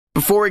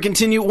Before we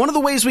continue, one of the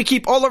ways we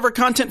keep all of our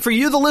content for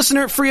you, the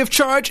listener, free of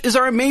charge is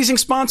our amazing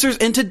sponsors,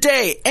 and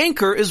today,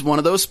 Anchor is one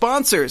of those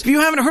sponsors. If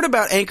you haven't heard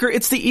about Anchor,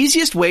 it's the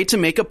easiest way to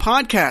make a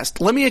podcast.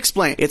 Let me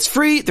explain. It's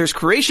free, there's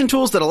creation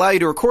tools that allow you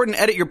to record and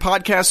edit your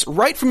podcasts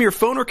right from your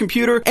phone or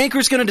computer.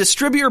 Anchor's going to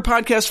distribute your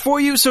podcast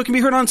for you so it can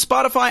be heard on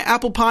Spotify,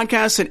 Apple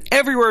Podcasts, and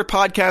everywhere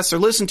podcasts are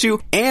listened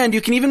to, and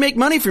you can even make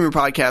money from your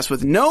podcast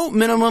with no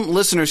minimum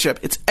listenership.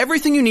 It's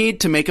everything you need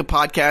to make a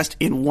podcast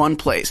in one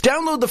place.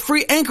 Download the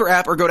free Anchor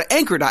app or go to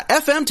anchor.fm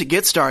to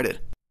get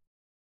started.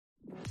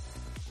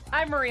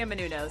 I'm Maria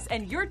Menounos,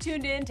 and you're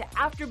tuned in to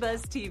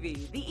AfterBuzz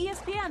TV, the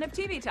ESPN of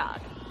TV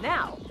talk.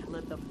 Now,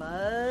 let the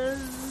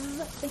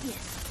buzz begin.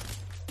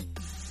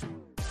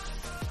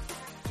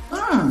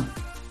 Oh,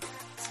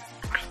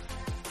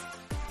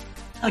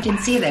 didn't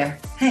see you there.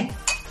 Hey.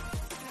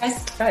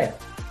 Guys. Hi.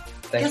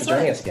 Thanks for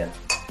joining us again.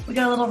 We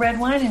got a little red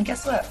wine, and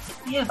guess what?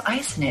 We have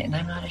ice in it, and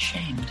I'm not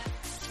ashamed.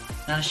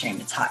 Not ashamed.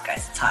 It's hot,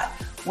 guys. It's hot.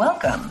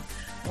 Welcome.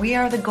 We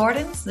are the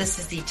Gordons. This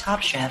is the Top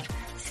Chef,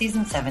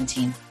 Season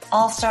 17,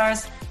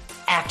 All-Stars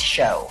Act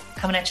Show.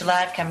 Coming at you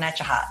live, coming at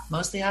you hot.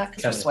 Mostly hot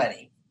because we're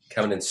sweaty.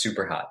 Coming in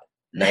super hot.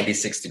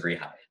 96-degree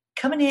high.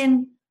 Coming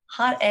in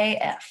hot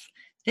AF.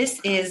 This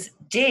is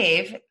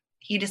Dave.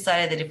 He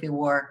decided that if we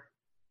wore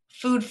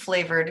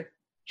food-flavored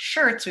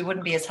shirts, we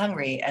wouldn't be as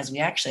hungry as we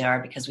actually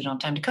are because we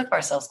don't have time to cook for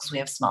ourselves because we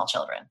have small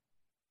children.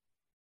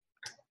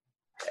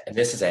 And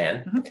this is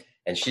Anne,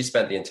 and she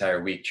spent the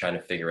entire week trying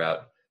to figure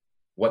out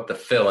what the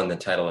fill in the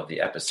title of the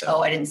episode.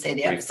 Oh, I didn't say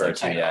the episode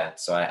title. Yeah,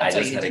 so I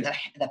just had to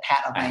the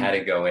pat on my had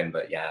to go in,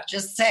 but yeah,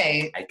 just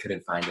say I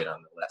couldn't find it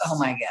on the list. Oh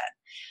my god,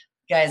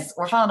 guys,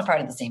 we're falling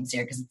apart at the seams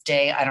here because it's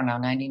day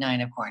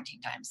 99 of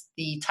quarantine times.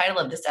 The title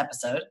of this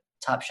episode,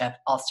 Top Chef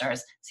All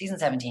Stars, Season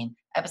 17,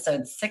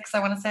 Episode 6, I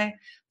want to say.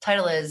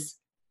 Title is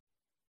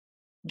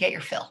Get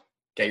Your Fill.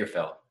 Get Your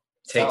Fill.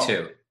 Take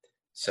two.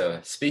 So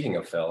speaking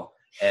of Phil,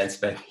 Anne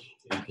spent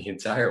the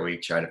entire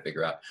week trying to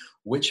figure out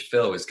which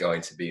Phil was going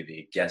to be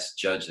the guest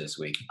judge this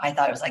week. I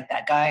thought it was like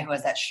that guy who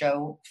has that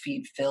show,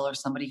 Feed Phil, or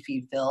somebody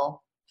Feed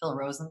Phil, Phil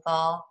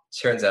Rosenthal.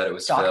 Turns out it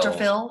was Dr.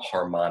 Phil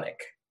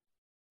Harmonic.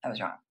 I was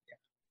wrong. Yeah.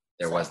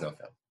 There was no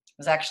Phil. It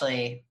was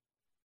actually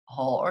a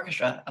whole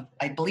orchestra.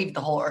 I believe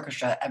the whole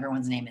orchestra,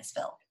 everyone's name is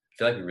Phil. I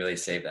feel like we really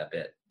saved that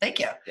bit. Thank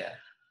you. Yeah.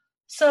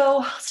 So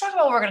let's talk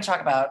about what we're going to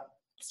talk about.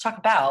 Let's talk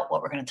about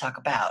what we're going to talk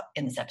about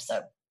in this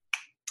episode.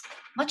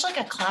 Much like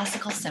a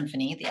classical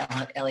symphony, the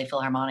LA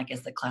Philharmonic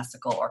is the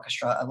classical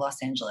orchestra of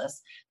Los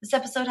Angeles. This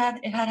episode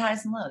had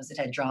highs and lows. It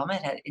had drama,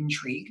 it had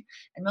intrigue,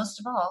 and most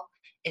of all,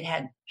 it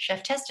had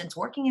chef testants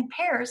working in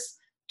pairs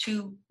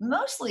to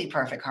mostly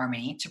perfect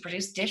harmony to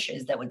produce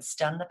dishes that would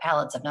stun the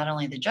palates of not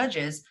only the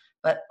judges,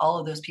 but all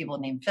of those people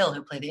named Phil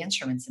who play the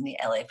instruments in the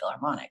LA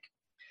Philharmonic.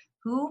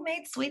 Who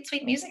made sweet,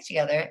 sweet music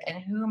together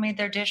and who made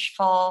their dish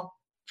fall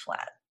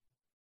flat?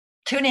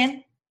 Tune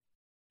in,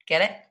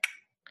 get it,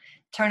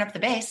 turn up the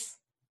bass,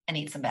 and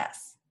eat some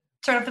bass.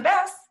 Turn up the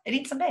bass and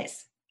eat some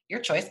bass.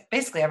 Your choice.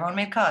 Basically, everyone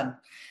made cod.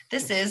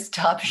 This is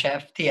Top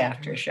Chef, the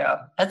after show.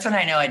 That's when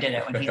I know I did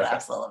it, when he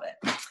laughs a little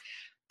bit.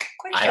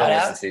 Quick shout out. I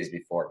listened to these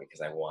before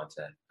because I want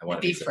to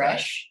be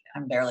fresh.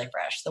 I'm barely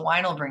fresh. The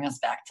wine will bring us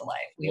back to life.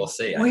 We'll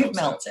see. We've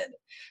melted. So.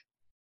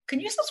 Can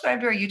you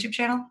subscribe to our YouTube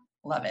channel?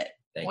 Love it.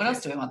 What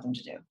else do we want them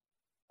to do?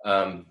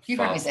 You've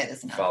heard me say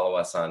this enough. Follow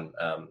us on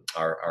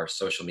our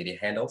social media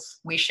handles.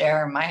 We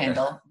share my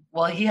handle.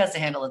 Well, he has a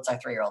handle. It's our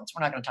 3-year-old. So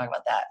we're not going to talk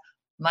about that.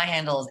 My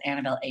handle is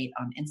Annabelle8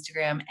 on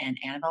Instagram and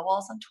Annabelle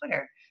Walls on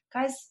Twitter.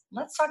 Guys,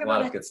 let's talk about a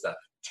lot of good stuff.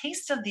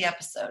 Taste of the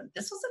episode.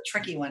 This was a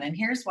tricky one. And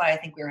here's why I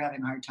think we were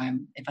having a hard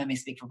time, if I may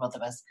speak for both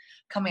of us,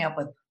 coming up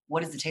with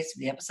what is the taste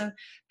of the episode.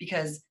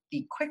 Because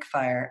the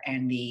quickfire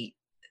and the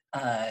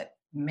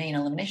main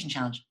elimination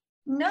challenge,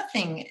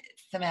 nothing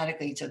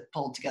thematically to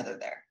pull together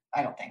there.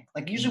 I don't think.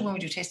 Like usually when we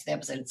do taste of the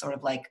episode, it's sort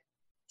of like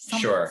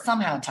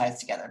somehow ties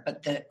together.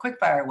 But the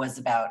quickfire was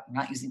about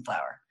not using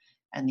flour.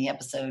 And the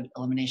episode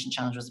elimination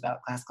challenge was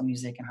about classical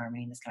music and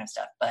harmony and this kind of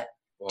stuff. But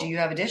do you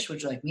have a dish?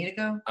 Would you like me to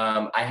go?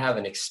 I have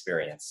an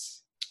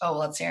experience. Oh,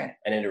 well, let's hear it.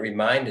 And it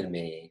reminded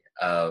me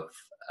of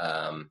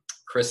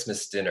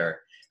Christmas dinner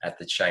at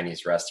the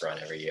Chinese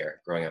restaurant every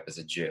year, growing up as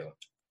a Jew.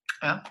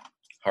 Oh.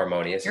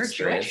 Harmonious You're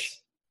experience.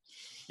 Jewish?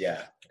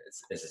 Yeah.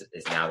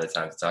 Is now the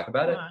time to talk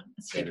about it?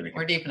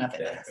 We're deep enough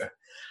in this.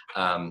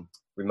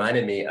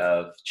 Reminded me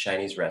of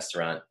Chinese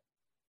restaurant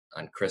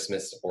on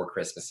Christmas or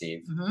Christmas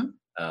Eve.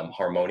 Mm-hmm.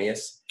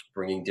 Harmonious,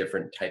 bringing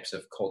different types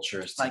of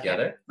cultures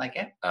together. Like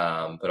it.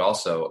 But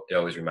also, it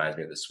always reminds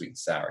me of the sweet and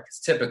sour. Because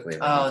typically,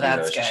 when you do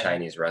those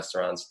Chinese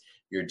restaurants,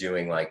 you're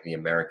doing like the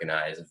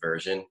Americanized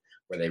version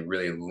where they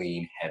really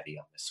lean heavy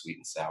on the sweet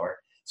and sour.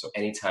 So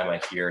anytime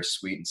I hear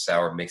sweet and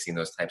sour mixing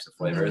those types of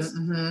flavors,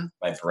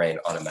 my brain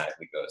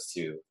automatically goes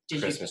to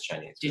Christmas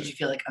Chinese. Did you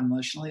feel like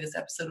emotionally this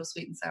episode was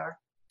sweet and sour?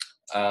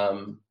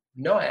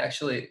 No, I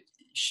actually,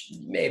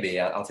 maybe,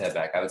 I'll take it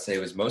back. I would say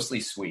it was mostly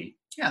sweet.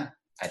 Yeah.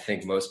 I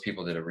think most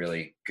people did a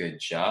really good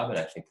job, and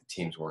I think the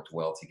teams worked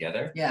well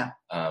together. Yeah.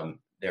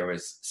 There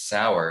was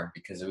sour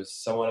because it was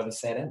somewhat of a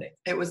sad ending.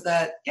 It was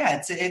that,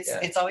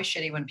 it's always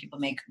shitty when people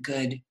make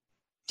good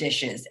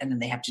dishes, and then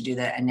they have to do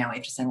that, and now we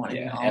have to send one of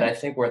you home. And I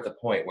think we're at the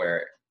point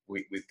where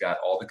we've got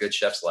all the good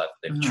chefs left.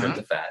 They've trimmed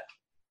the fat.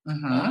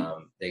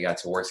 They got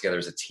to work together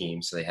as a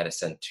team, so they had to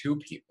send 2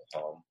 people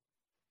home.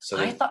 So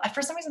I thought,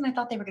 for some reason, I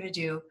thought they were going to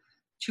do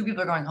 2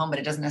 people are going home, but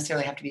it doesn't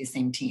necessarily have to be the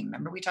same team.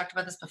 Remember we talked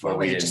about this before,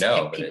 where you just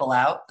pick people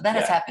out? That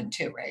has happened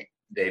too, right?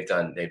 They've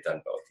done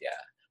both, yeah.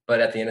 But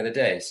at the end of the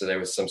day, so there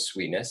was some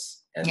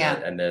sweetness, and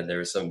then there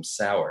was some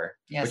sour,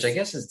 which I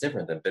guess is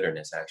different than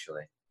bitterness,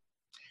 actually.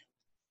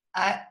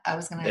 I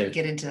was going to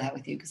get into that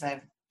with you because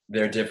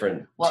they're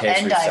different. Well,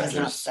 endive is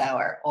not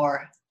sour,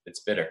 or it's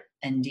bitter.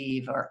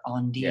 Endive or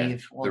endive. Yeah.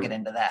 We'll get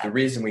into that. The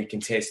reason we can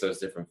taste those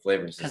different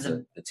flavors is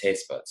the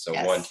taste buds. So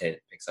one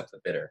picks up the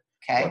bitter,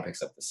 one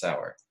picks up the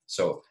sour.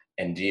 So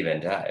endive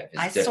is different than lemon.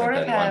 I sort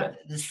of have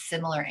the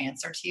similar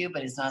answer to you,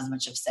 but it's not as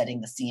much of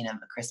setting the scene of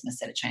a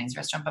Christmas at a Chinese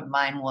restaurant. But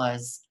mine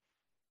was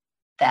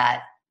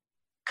that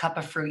cup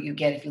of fruit you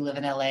get if you live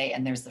in LA,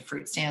 and there's the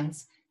fruit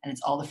stands, and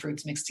it's all the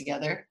fruits mixed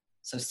together.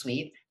 So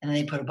sweet. And then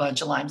they put a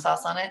bunch of lime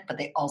sauce on it, but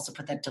they also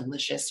put that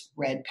delicious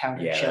red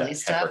powdered chili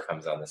stuff. Pepper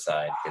comes on the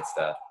side. Good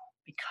stuff.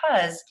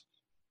 Because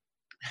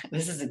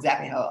this is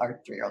exactly how our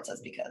 3-year-old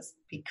says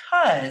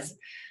because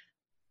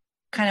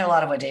kind of a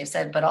lot of what Dave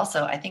said, but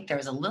also I think there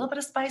was a little bit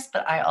of spice,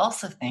 but I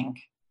also think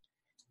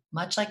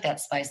much like that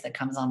spice that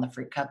comes on the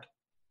fruit cup,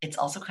 it's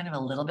also kind of a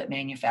little bit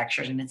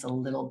manufactured, and it's a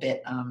little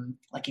bit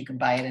like you can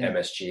buy it in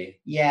MSG.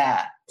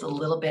 Yeah. It's a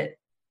little bit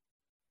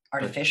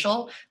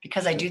artificial,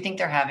 because I do think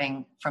they're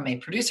having, from a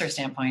producer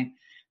standpoint,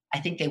 I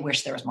think they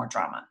wish there was more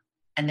drama,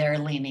 and they're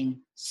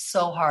leaning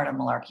so hard on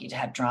Malarkey to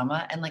have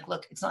drama. And like,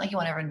 look, it's not like you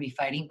want everyone to be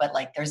fighting, but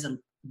like there's a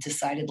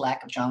decided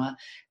lack of drama,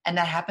 and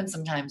that happens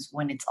sometimes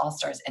when it's all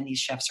stars and these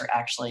chefs are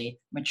actually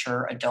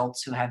mature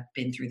adults who have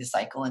been through the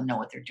cycle and know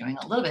what they're doing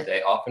a little bit.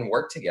 They often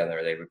work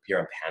together. They appear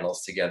on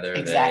panels together.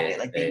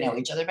 Exactly. They know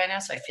each other by now.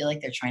 So I feel like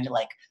they're trying to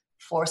like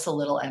force a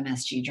little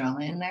MSG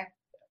drama in there,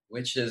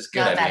 which is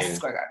good. Not Madison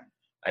Square Garden.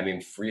 I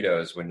mean,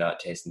 Fritos would not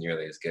taste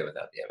nearly as good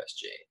without the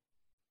MSG.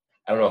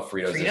 I don't know if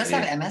Fritos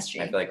have MSG.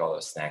 I feel like all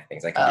those snack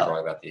things. I could be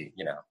wrong about the,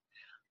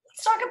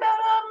 Let's talk about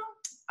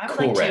I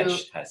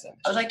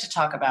would like to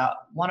talk about,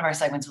 one of our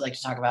segments we'd like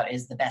to talk about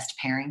is the best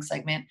pairing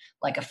segment,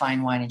 like a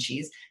fine wine and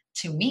cheese.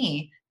 To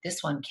me,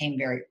 this one came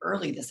very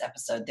early this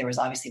episode. There was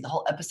obviously, the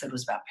whole episode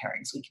was about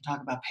pairings. We can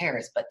talk about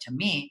pairs, but to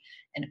me,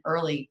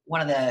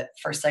 one of the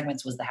first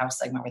segments was the house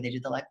segment where they do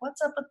the like,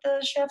 what's up with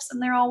the chefs?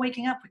 And they're all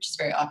waking up, which is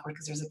very awkward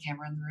because there's a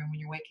camera in the room when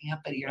you're waking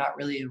up, but you're not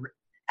really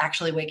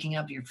actually waking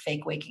up. You're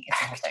fake waking.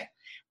 It's a whole thing.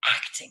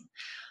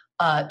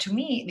 Acting. To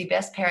me, the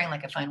best pairing,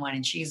 like a fine wine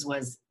and cheese,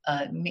 was,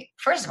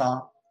 first of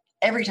all,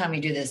 every time you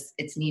do this,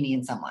 it's Nene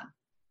and someone.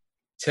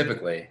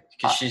 Typically,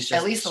 because she's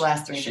just, at least the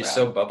last 3 she's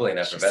so bubbly and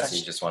effervescent,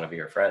 you just want to be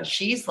her friend.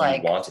 She's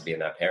like, you want to be in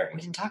that pairing.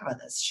 We didn't talk about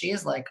this. She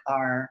is like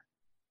our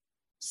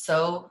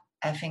so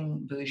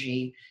effing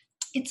bougie.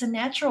 It's a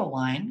natural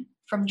wine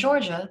from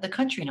Georgia, the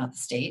country, not the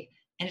state,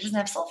 and it doesn't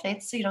have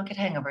sulfates, so you don't get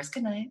hangovers.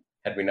 Good night.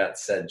 Had we not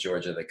said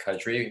Georgia, the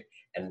country,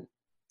 and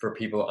for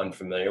people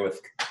unfamiliar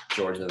with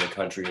Georgia, the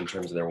country, in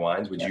terms of their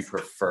wines, would you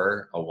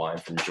prefer a wine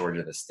from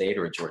Georgia, the state,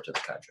 or Georgia, the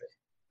country?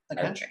 The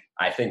country.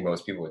 I think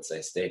most people would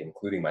say state,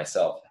 including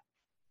myself,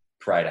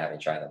 prior to having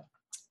tried them.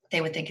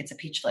 They would think it's a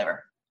peach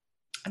flavor.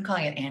 I'm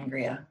calling it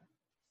Angria.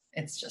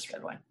 It's just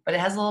red wine, but it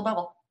has a little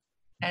bubble.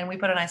 And we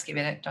put an ice cube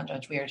in it. Don't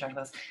judge. We already talked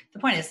about this.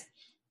 The point is,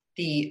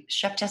 the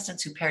chef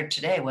testants who paired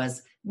today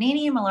was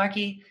Nene and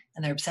Malarkey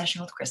and their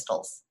obsession with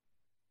crystals,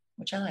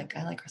 which I like.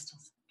 I like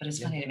crystals, but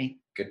it's funny to me.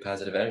 Good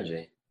positive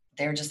energy.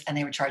 They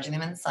were charging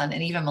them in the sun.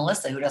 And even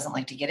Melissa, who doesn't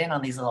like to get in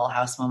on these little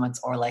house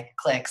moments or like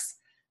clicks,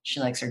 she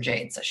likes her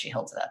jade, so she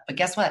holds it up. But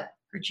guess what?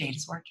 Her jade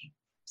is working.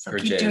 So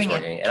keep doing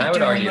it. And I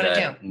would argue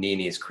that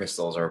Nene's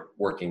crystals are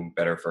working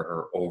better for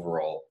her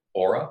overall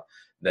aura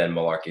than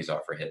Malarkey's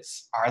are for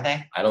his. Are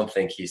they? I don't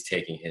think he's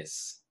taking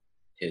his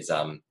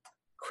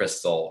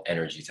crystal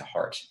energy to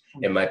heart.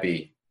 It might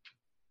be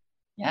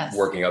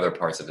working other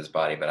parts of his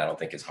body, but I don't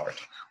think his heart.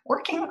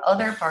 Working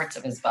other parts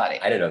of his body.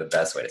 I didn't know the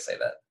best way to say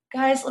that.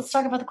 Guys, let's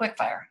talk about the quick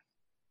fire.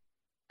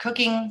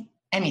 Cooking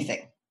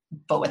anything,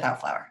 but without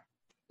flour.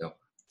 Nope.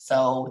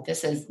 So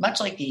this is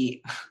much like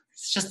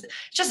it's just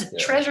a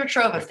treasure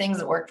trove of things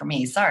that work for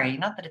me. Sorry,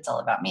 not that it's all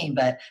about me,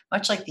 but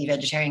much like the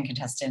vegetarian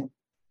contestant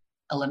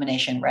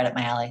elimination, right up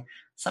my alley.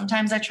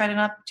 Sometimes I try to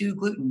not do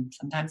gluten.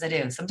 Sometimes I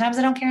do. Sometimes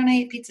I don't care and I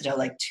eat pizza dough,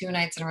 like 2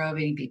 nights in a row of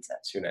eating pizza.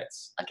 2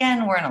 nights.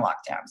 Again, we're in a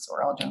lockdown, so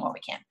we're all doing what we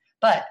can.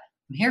 But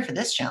I'm here for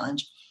this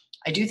challenge.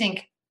 I do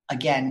think,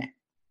 again,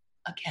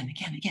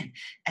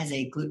 as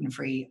a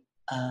gluten-free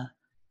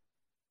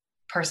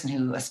person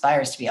who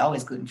aspires to be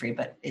always gluten-free,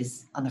 but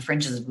is on the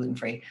fringes of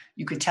gluten-free,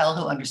 you could tell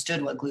who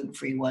understood what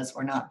gluten-free was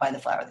or not by the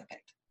flour they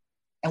picked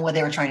and what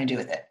they were trying to do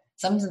with it.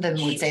 Some of them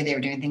would say they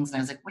were doing things, and I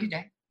was like, what are you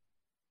doing?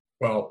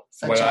 Well,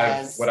 what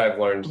I've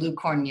learned, blue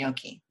corn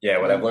gnocchi. Yeah,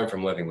 what I've learned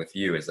from living with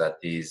you is that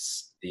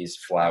these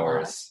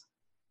flours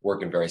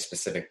work in very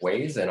specific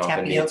ways and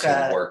often need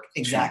to work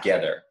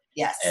together.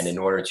 Yes. And in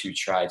order to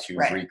try to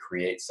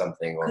recreate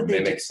something or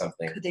mimic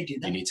something, could they do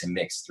that? You need to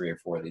mix 3 or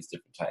 4 of these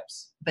different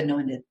types. But no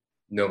one did.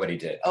 Nobody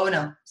did. Oh,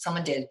 no.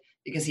 Someone did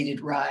because he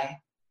did rye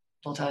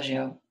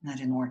voltaggio. That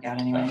didn't work out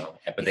anyway.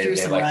 But they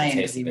like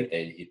the taste of it.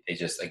 They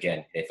just,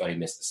 again, they thought he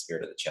missed the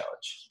spirit of the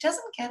challenge. He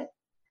doesn't get it.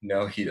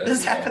 No, he doesn't.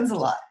 This happens a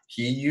lot.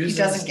 He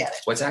doesn't get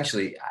it. What's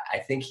actually, I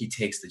think he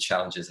takes the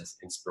challenges as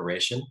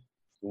inspiration,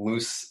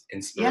 loose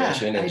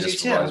inspiration, and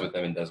just runs with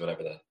them and does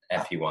whatever the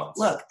F he wants.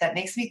 Look, that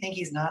makes me think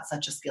he's not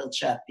such a skilled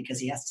chef because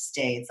he has to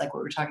stay. It's like what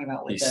we were talking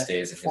about with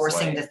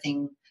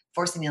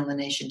forcing the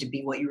elimination to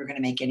be what you were going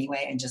to make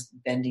anyway and just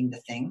bending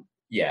the thing.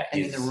 Yeah.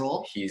 Bending the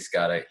rule. He's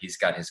got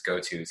his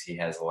go-tos. He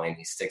has a lane,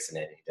 he sticks in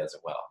it, and he does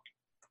it well.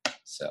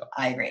 So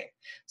I agree.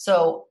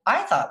 So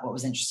I thought what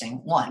was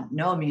interesting, one,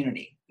 no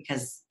immunity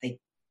because they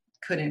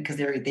couldn't, because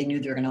they knew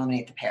they were going to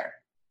eliminate the pair.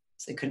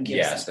 So they couldn't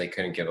give so they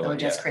couldn't give it. It would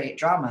just create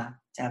drama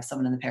to have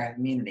someone in the pair have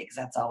immunity because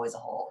that's always a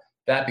whole.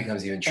 That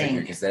becomes even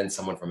trickier because then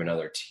someone from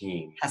another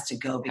team has to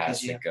go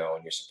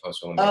and you're supposed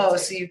to eliminate. Oh,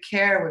 so you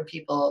care when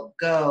people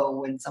go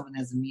when someone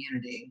has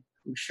immunity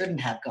who shouldn't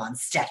have gone,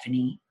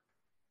 Stephanie.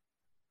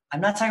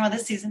 I'm not talking about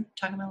this season. I'm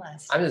talking about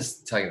last. I'm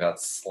just talking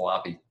about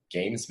sloppy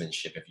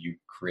gamesmanship. If you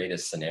create a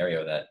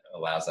scenario that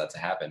allows that to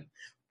happen,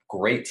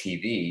 great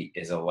TV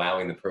is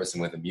allowing the person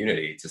with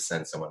immunity to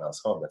send someone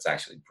else home. That's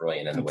actually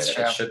brilliant in the way that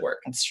it should work.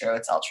 It's true.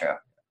 It's all true.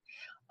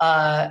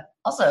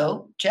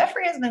 Also,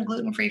 Jeffrey has been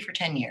gluten-free for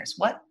 10 years.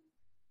 What?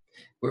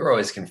 We were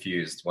always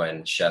confused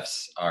when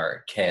chefs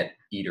can't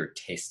eat or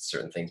taste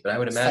certain things, but I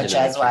would imagine such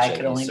as why I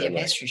could only be a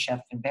pastry chef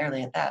and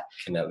barely at that.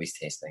 Can at least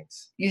taste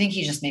things. You think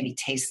he just maybe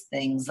tastes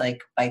things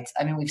like bites?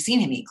 I mean, we've seen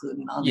him eat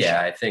gluten on the show.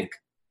 I think.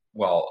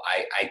 Well,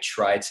 I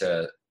tried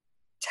to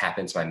tap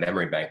into my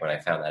memory bank when I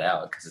found that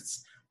out because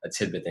it's a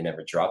tidbit they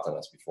never dropped on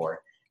us before,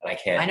 and I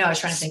can't. I know. I was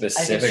trying to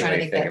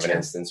specifically think of an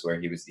instance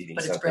where he was eating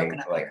something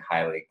like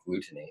highly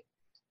gluten-y.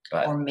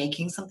 Or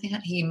making something.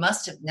 He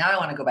must have. Now I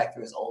want to go back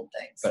through his old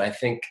things. But I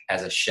think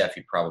as a chef,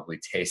 he probably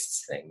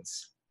tastes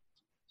things.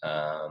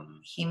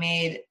 He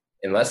made.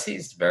 Unless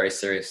he's very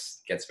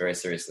serious, gets very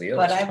seriously ill.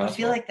 But I would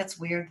feel like that's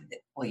weird.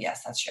 Well,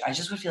 yes, that's true. I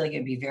just would feel like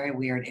it'd be very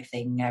weird if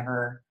they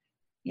never.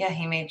 Yeah,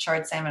 he made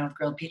charred salmon with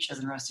grilled peaches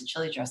and roasted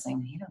chili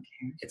dressing. He don't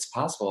care. It's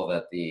possible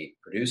that the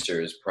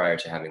producers, prior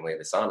to having laid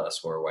this on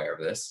us, were aware of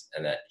this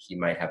and that he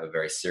might have a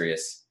very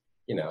serious,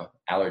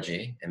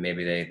 allergy, and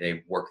maybe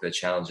they work the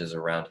challenges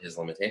around his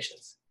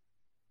limitations.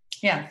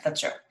 Yeah, that's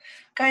true.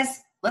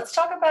 Guys, let's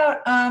talk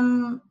about,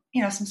 some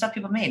stuff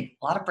people made.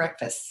 A lot of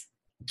breakfasts.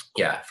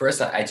 Yeah. First,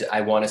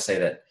 I want to say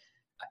that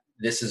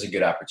this is a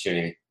good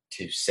opportunity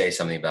to say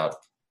something about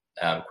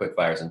quick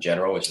fires in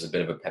general, which is a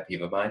bit of a pet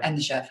peeve of mine. And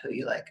the chef who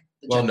you like.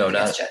 The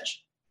guest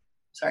judge.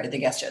 Sorry, the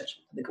guest judge.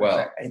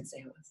 I didn't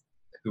say who it was.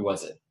 Who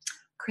was it?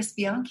 Chris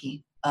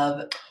Bianchi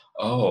of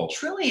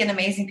truly an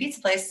amazing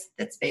pizza place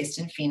that's based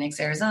in Phoenix,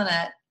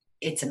 Arizona.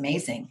 It's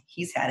amazing.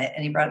 He's had it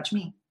and he brought it to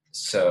me.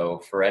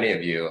 So for any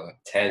of you,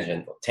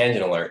 tangent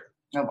alert.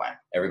 Oh boy.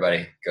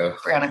 Everybody go.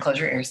 Brianna, close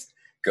your ears.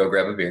 Go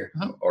grab a beer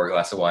or a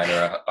glass of wine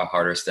or a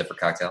harder, stiffer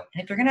cocktail.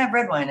 And if you're going to have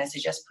red wine, I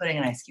suggest putting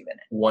an ice cube in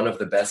it. One of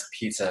the best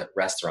pizza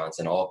restaurants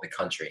in all of the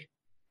country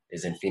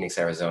is in Phoenix,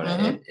 Arizona.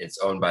 Mm-hmm. It's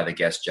owned by the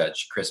guest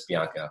judge, Chris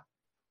Bianco.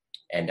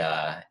 And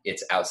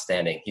it's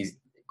outstanding. He's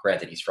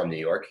from New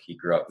York. He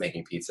grew up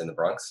making pizza in the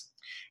Bronx.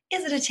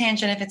 Is it a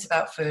tangent if it's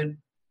about food?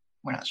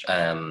 We're not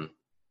sure.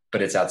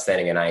 But it's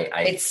outstanding. And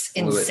it's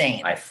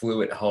insane. I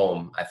flew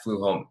home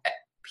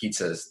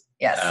pizzas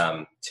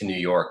to New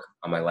York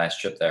on my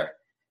last trip there.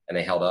 And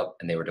they held up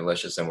and they were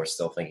delicious and we're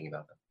still thinking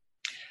about them.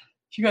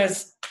 You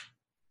guys,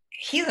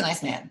 he's a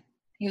nice man.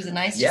 He was a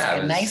nice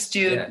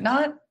dude. Yeah.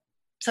 Not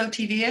so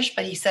TV-ish,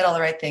 but he said all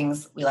the right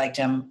things. We liked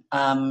him.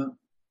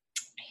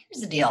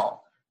 Here's the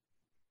deal.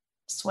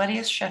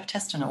 Sweatiest Chef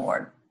Teston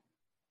Award.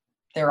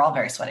 They were all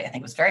very sweaty. I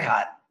think it was very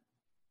hot.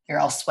 They're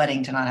all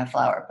sweating to not have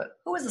flour. But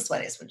who was the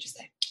sweatiest, would you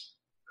say?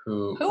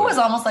 Who was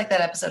almost like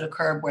that episode of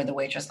Curb where the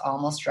waitress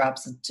almost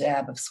drops a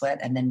dab of sweat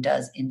and then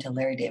does into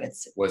Larry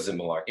David's. Was it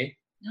Malarkey?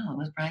 No, it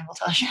was Brian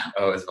Voltaggio.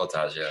 Oh, it was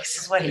Voltaggio. This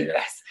is what he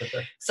does.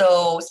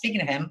 So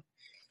speaking of him,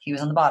 he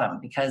was on the bottom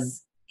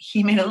because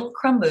he made a little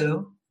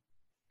crumble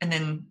and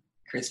then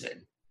cruised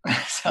it.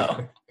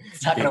 So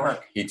it's not going to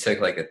work. He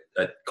took like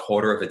a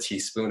quarter of a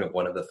teaspoon of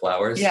one of the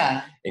flours.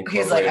 Yeah.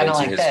 He's like, I don't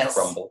like this.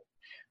 Crumble.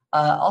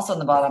 Also on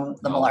the bottom,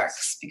 the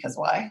Malarks. Because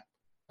why?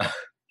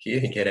 He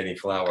didn't get any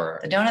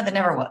flour. The donut that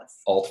never was.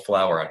 Alt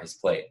flour on his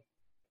plate.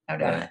 No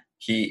donut.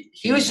 He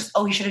was just,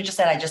 he should have just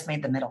said, I just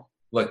made the middle.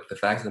 Look, the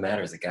fact of the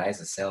matter is the guy's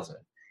a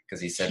salesman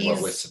because he said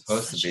what was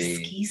supposed to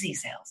be skeezy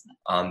salesman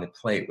on the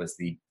plate was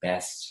the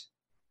best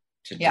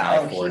to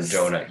die for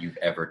donut you've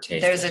ever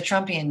tasted. There's a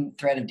Trumpian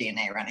thread of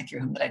DNA running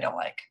through him that I don't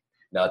like.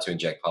 Not to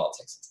inject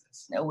politics into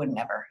this. No, would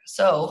never.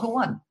 So who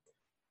won?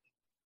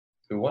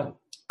 Who won?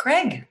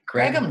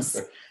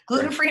 Gregums.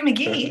 Gluten-free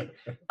McGee.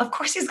 Of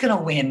course he's going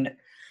to win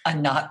a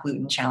not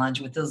gluten challenge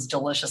with those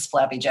delicious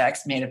Flappy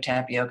Jacks made of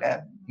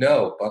tapioca.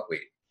 No,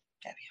 buckwheat.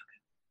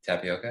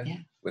 Tapioca? Yeah.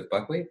 With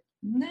buckwheat?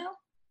 No.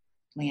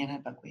 Leanne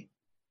had buckwheat.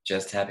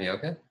 Just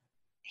tapioca?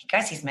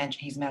 Guys, he's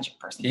magic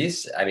person.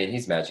 He's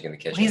magic in the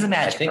kitchen. Well, he's a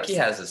magic I think person.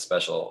 he has a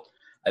special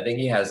I think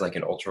he has like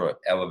an ultra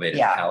elevated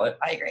palate.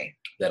 I agree.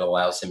 That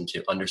allows him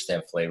to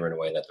understand flavor in a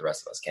way that the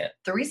rest of us can't.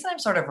 The reason I'm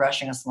sort of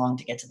rushing us along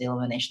to get to the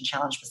elimination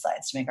challenge,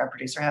 besides to make our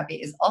producer happy,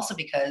 is also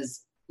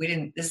because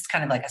this is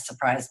kind of like a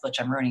surprise, which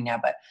I'm ruining now,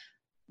 but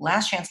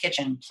Last Chance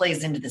Kitchen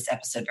plays into this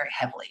episode very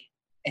heavily.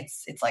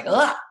 It's like,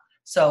 ugh.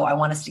 So I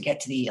want us to get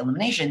to the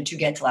elimination to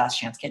get to Last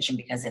Chance Kitchen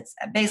because it's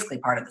basically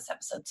part of this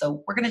episode.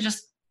 So we're going to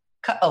just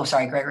cut. Oh,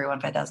 sorry. Gregory won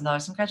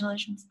 $5,000.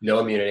 Congratulations. No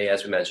immunity,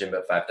 as we mentioned,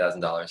 but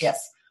 $5,000.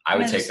 Yes. I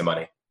would take the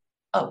money.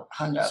 Oh,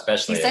 $100.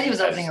 Especially he said he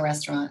was opening a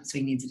restaurant, so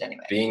he needs it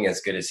anyway. Being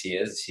as good as he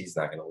is, he's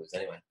not going to lose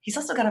anyway. He's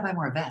also got to buy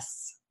more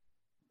vests.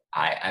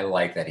 I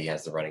like that he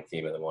has the running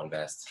theme of the one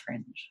vest.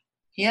 Fringe.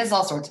 He has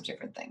all sorts of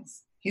different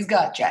things. He's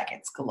got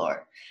jackets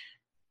galore.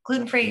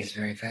 Gluten-free. He's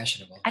very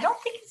fashionable. I don't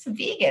think he's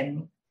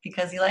vegan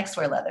because he likes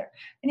to wear leather.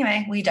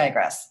 Anyway, we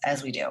digress,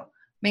 as we do.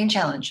 Main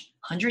challenge,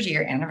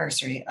 100-year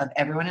anniversary of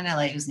everyone in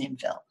LA who's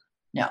named Phil.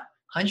 No,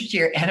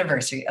 100-year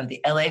anniversary of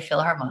the LA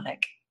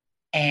Philharmonic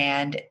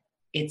and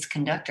its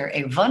conductor,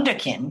 a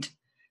wunderkind,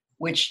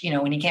 which,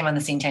 when he came on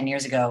the scene 10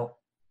 years ago,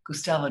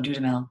 Gustavo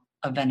Dudamel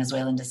of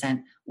Venezuelan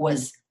descent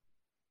was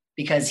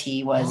because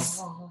he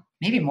was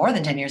maybe more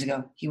than 10 years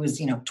ago. He was,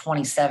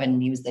 27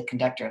 and he was the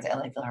conductor of the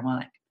LA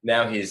Philharmonic.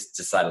 Now he's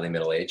decidedly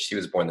middle-aged. He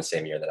was born the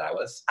same year that I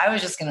was. I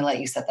was just going to let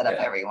you set that up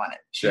however you wanted.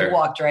 Sure. You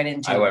walked right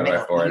into it. I went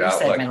right for it. You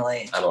said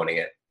middle-aged. I'm owning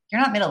it. You're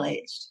not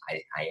middle-aged.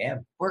 I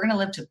am. We're going to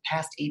live to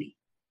past 80.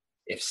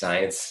 If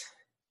science...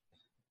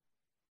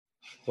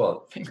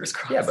 Well, fingers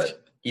crossed. Yeah,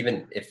 but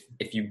even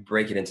if you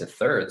break it into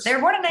thirds... They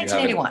were born in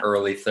 1981. You have an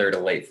early third, a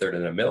late third,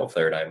 and a middle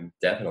third. I'm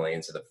definitely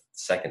into the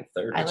second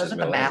third, I live with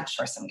the math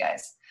for some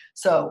guys.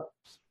 So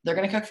they're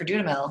going to cook for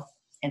Dudamel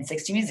and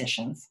 60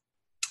 musicians.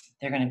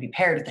 They're going to be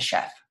paired with the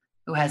chef,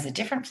 who has a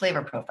different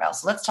flavor profile.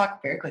 So let's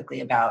talk very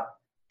quickly about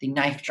the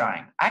knife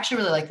drawing. I actually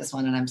really like this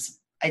one,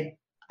 and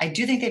I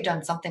do think they've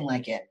done something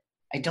like it.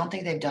 I don't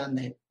think they've done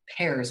the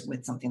pairs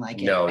with something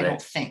like it. No, I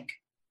don't think,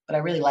 but I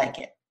really like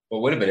it.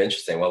 What would have been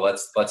interesting? Well,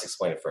 let's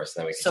explain it first,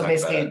 and then we can. So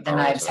basically, the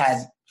knives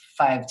had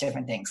 5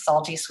 different things: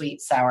 salty,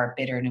 sweet, sour,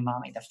 bitter, and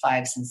umami. The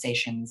 5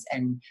 sensations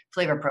and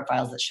flavor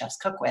profiles that chefs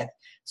cook with.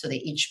 So they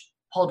each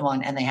pulled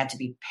one, and they had to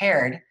be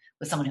paired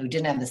with someone who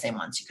didn't have the same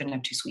one. So you couldn't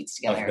have 2 sweets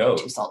together or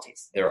 2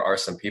 salties. There are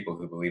some people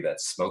who believe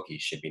that smoky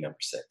should be number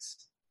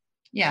 6.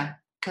 Yeah,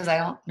 because I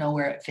don't know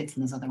where it fits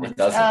in those other ones. It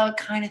doesn't. Oh, it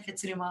kind of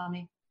fits in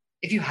umami.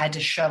 If you had to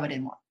shove it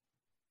in one.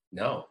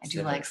 No. I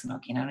do like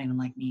smoky, and I don't even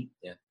like meat.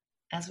 Yeah.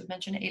 As we've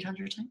mentioned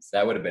 800 times.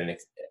 That would have been an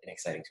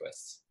exciting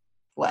twist.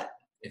 What?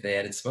 If they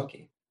added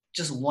smoky.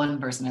 Just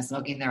one person has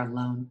smoky, and they're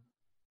alone.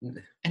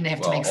 And they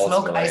have to make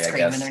smoke ice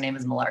cream, and their name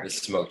is Malarkey. The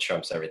smoke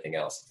trumps everything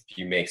else. If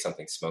you make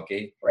something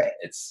smoky, right,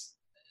 it's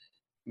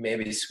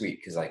maybe sweet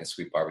because like a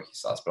sweet barbecue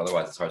sauce, but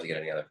otherwise it's hard to get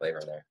any other flavor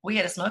in there. We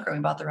had a smoker. We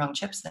bought the wrong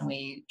chips, and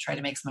we tried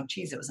to make smoked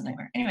cheese. It was a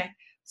nightmare. Anyway,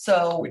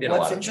 so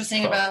what's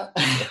interesting about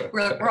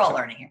we're all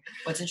learning here.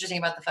 What's interesting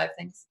about the 5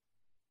 things?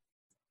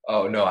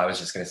 Oh no, I was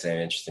just gonna say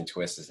an interesting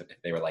twist is if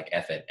they were like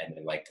F it, and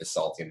then like the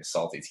salty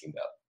teamed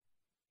up.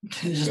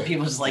 Just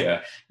people just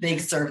like they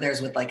serve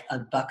theirs with like a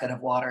bucket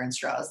of water and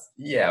straws.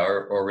 Yeah,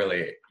 or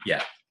really, yeah.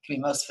 Could be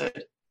most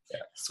food. Yeah.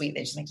 Sweet,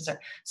 they just make dessert.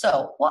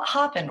 So what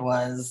happened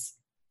was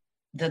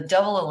the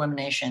double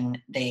elimination,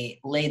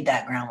 they laid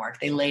that groundwork.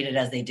 They laid it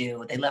as they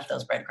do. They left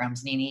those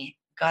breadcrumbs. Nene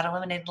got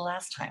eliminated the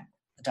last time,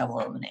 the double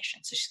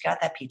elimination. So she's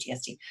got that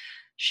PTSD.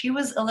 She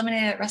was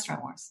eliminated at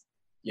Restaurant Wars.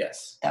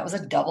 Yes. That was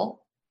a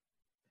double.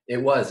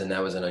 It was, and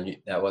that was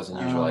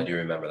unusual. I do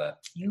remember that.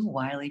 You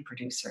wily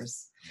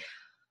producers.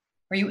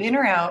 Were you in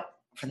or out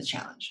for the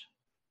challenge?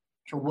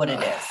 For what it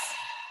is?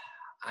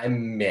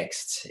 I'm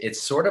mixed. It's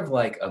sort of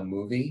like a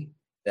movie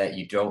that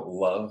you don't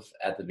love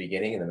at the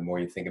beginning, and then the more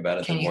you think about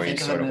it, the more you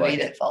sort of like.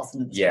 That falls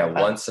into this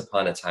profile? Once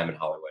Upon a Time in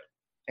Hollywood.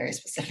 Very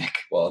specific.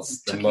 Well,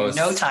 it's the most.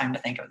 No time to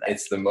think of that.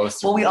 It's the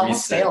most. Well, we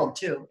almost failed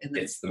too.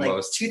 It's the like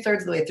most. 2/3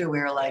 of the way through, we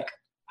were like.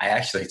 I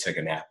actually took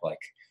a nap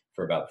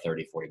for about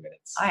 30, 40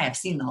 minutes. I have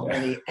seen the whole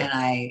movie, and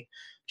I'm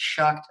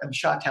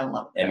shocked how in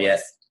love with it. And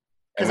yet.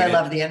 Because I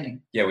love the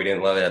ending. Yeah, we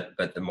didn't love it,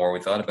 but the more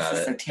we thought about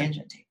it. So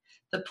tangenty.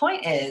 The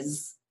point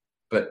is.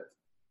 But,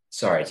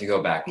 sorry, to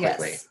go back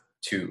quickly,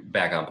 to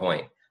back on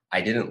point.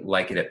 I didn't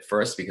like it at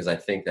first because I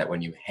think that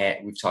when you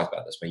we've talked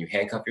about this, when you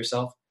handcuff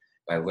yourself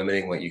by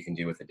limiting what you can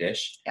do with a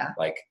dish,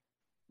 like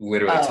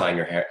literally tying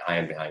your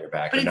hand behind your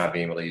back and not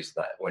being able to use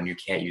that, when you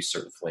can't use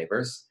certain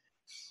flavors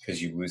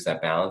because you lose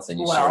that balance and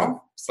you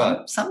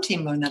some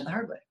team learned that the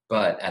hard way.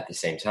 But at the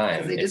same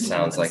time, it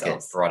sounds like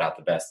it brought out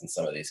the best in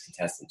some of these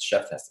contestants,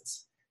 chef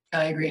testants.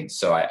 I agree.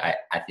 So I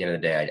at the end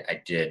of the day,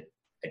 I did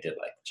like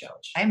the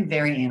challenge. I'm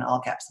very in, all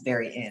caps,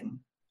 very in.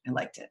 I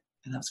liked it.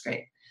 And that was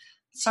great.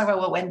 Let's talk about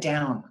what went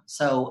down.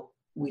 So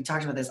we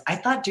talked about this. I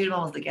thought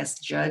Dudamel was the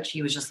guest judge.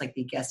 He was just like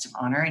the guest of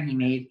honor. And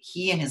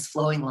he and his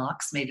flowing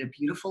locks made a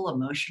beautiful,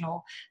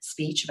 emotional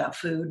speech about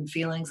food and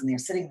feelings. And they were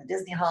sitting in the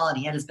Disney Hall and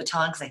he had his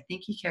baton because I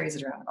think he carries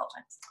it around at all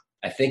times.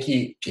 I think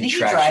he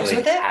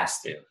contractually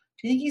has to.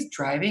 Do you think he's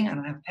driving? I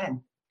don't have a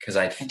pen. Because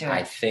I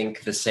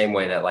think the same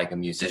way that like a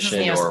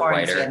musician or a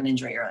writer. He had an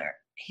injury earlier.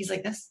 He's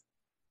like this.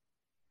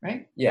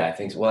 right? Yeah, I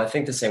think so. Well, I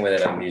think the same way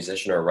that a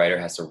musician or a writer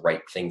has to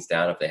write things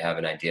down if they have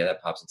an idea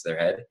that pops into their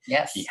head.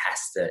 Yes. He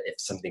has to, if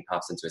something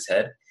pops into his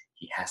head,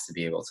 he has to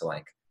be able to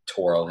like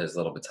twirl his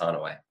little baton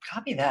away.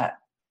 Copy that.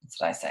 That's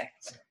what I say.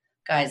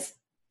 Guys,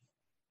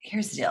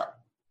 here's the deal.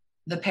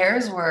 The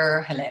pairs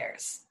were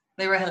hilarious.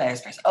 They were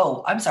hilarious pairs.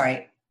 Oh, I'm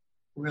sorry.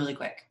 Really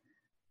quick.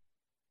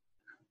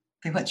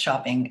 They went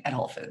shopping at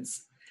Whole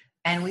Foods.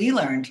 And we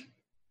learned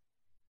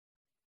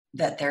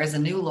that there is a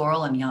new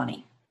Laurel and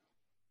Yanni,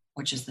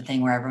 which is the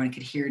thing where everyone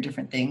could hear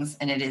different things.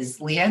 And it is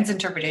Leanne's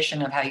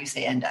interpretation of how you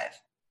say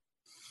endive.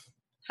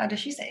 How does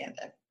she say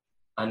endive?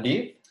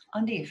 Endive?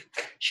 Endive.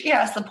 She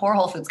asked the poor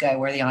Whole Foods guy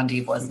where the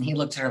endive was, and he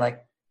looked at her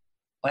like,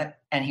 what?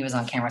 And he was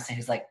on camera, so he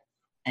was like,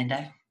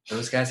 endive?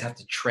 Those guys have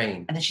to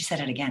train. And then she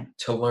said it again.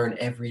 To learn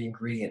every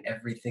ingredient,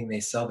 everything they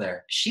sell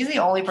there. She's the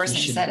only person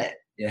who said it.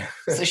 Yeah.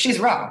 So she's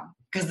wrong,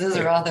 because those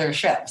are other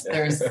chefs.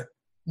 There's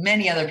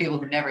many other people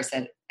who never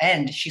said,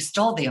 and she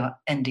stole the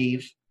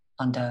endive.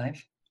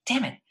 Endive.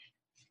 Damn it.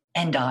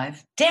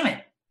 Endive. Damn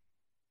it.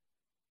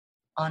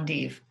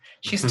 Endive.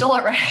 She stole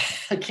it right.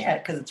 I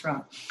can't because it's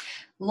wrong.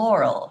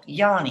 Laurel,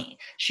 Yanni.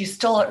 She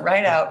stole it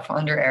right out from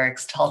under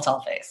Eric's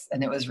tall face,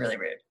 and it was really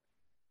rude.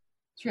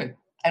 It's rude.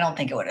 I don't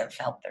think it would have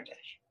helped their dish.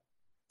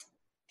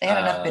 They had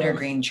enough bitter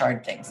green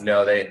charred things.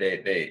 No,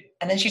 they.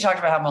 And then she talked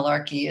about how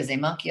Malarkey is a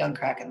monkey on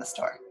crack in the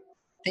store.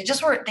 They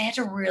had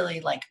to really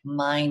like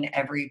mine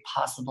every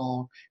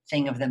possible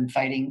thing of them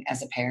fighting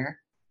as a pair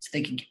so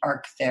they could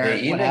arc their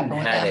what happened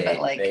with them. But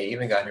like, they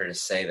even got her to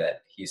say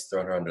that he's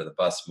thrown her under the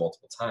bus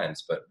multiple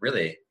times, but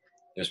really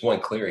there's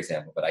one clear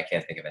example, but I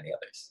can't think of any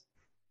others.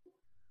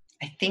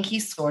 I think he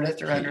sort of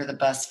threw under the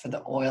bus for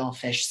the oil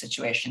fish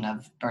situation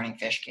of Burning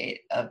Fish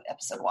Gate of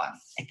episode 1.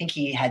 I think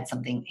he had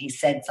something, he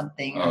said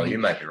something. Oh, you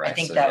might be right. I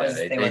think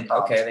they were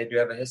involved. Okay, they do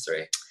have a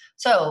history.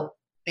 So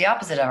the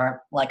opposite of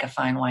our like a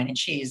fine wine and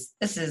cheese,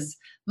 this is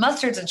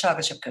mustards and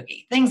chocolate chip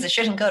cookie. Things that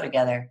shouldn't go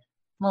together.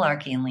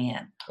 Malarkey and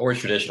Leanne. Or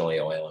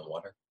traditionally oil and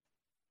water.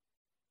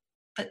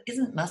 But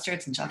isn't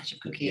mustards and chocolate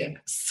chip cookie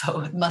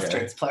so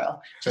mustards plural?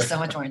 Just so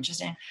much more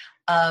interesting.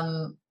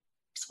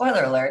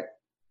 Spoiler alert,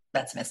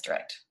 that's a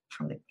misdirect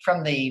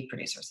from the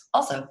producers.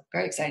 Also,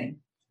 very exciting.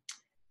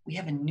 We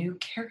have a new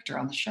character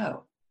on the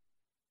show.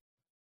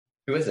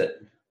 Who is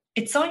it?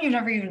 It's someone you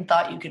never even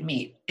thought you could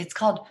meet.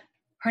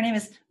 Her name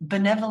is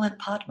Benevolent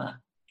Padma.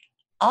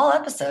 All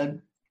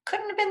episode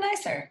couldn't have been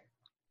nicer.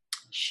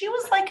 She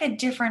was like a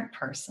different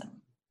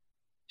person.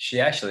 She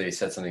actually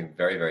said something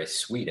very, very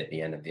sweet at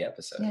the end of the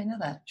episode. Yeah, I know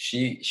that.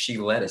 She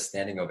led a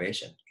standing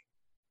ovation.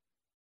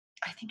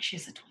 I think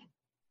she's a twin.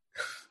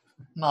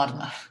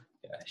 Madma.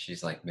 Yeah,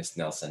 she's like Miss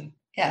Nelson.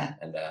 Yeah.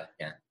 And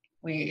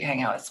we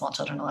hang out with small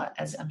children a lot,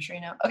 as I'm sure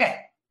you know. Okay,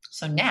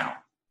 so now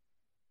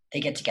they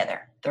get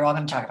together. They're all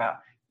going to talk about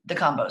the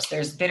combos.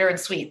 There's bitter and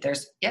sweet.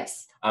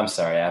 Yes? I'm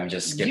sorry. I'm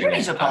just skipping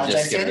ahead to the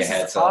Last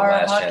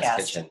Chance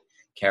Kitchen.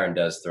 Karen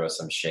does throw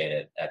some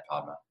shade at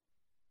Padma.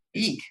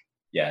 Eek.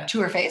 Yeah.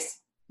 To her face?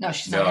 No,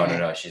 she's not.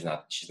 No, she's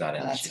not. She's not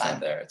in. She's not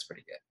there. It's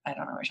pretty good. I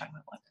don't know what you're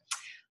talking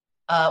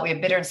about. We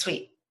have bitter and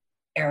sweet.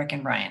 Eric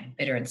and Brian,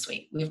 bitter and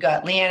sweet. We've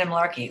got Leanne and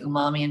Malarkey,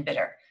 umami and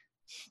bitter.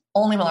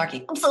 Only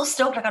Malarkey. I'm so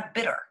stoked I got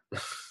bitter.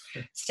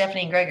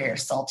 Stephanie and Gregory are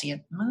salty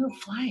and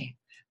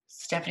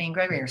Stephanie and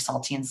Gregory are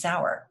salty and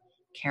sour.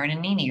 Karen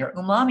and Nene are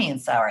umami and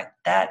sour.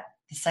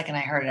 The second I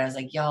heard it, I was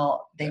like,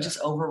 y'all, they just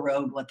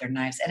overrode what their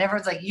knives. And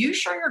everyone's like, you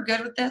sure you're good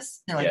with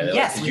this? And they're like,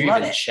 yes, we love it.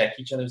 Did you even check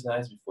each other's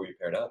knives before you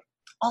paired up?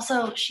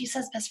 Also, she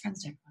says best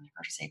friends to everyone. I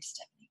heard her say to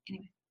Stephanie.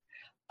 Anyway.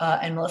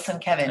 And Melissa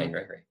and Kevin. And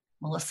Gregory.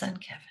 Melissa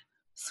and Kevin.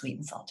 Sweet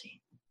and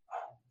salty.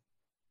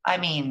 I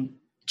mean,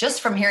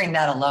 just from hearing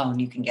that alone,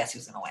 you can guess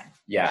who's going to win.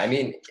 Yeah, I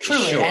mean,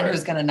 truly, sure. And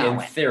who's going to not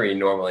win. In theory,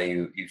 normally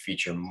you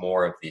feature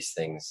more of these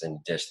things in a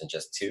dish than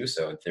just two.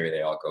 So in theory,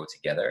 they all go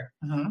together.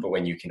 Mm-hmm. But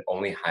when you can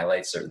only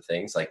highlight certain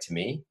things, like to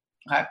me,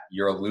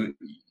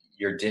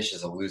 your dish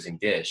is a losing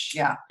dish.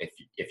 Yeah.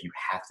 If you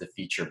have to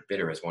feature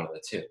bitter as one of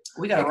the two.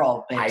 We got to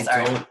roll, babe.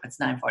 Sorry, it's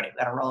 9:40. We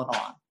got to roll it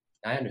along.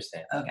 I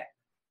understand. Okay.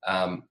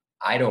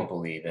 I don't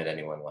believe that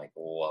anyone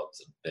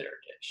loves a bitter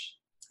dish.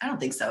 I don't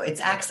think so.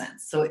 It's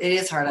accents. So it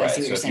is hard. I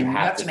see what you're saying. You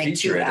have to make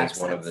two accents.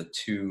 As one of the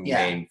two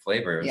main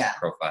flavors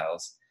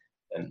profiles.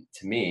 And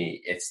to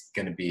me, it's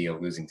going to be a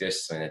losing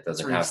dish, and it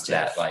doesn't have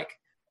that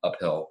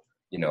uphill,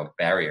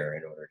 barrier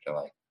in order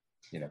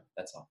to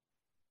that's all.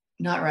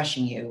 Not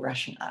rushing you,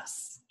 rushing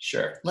us.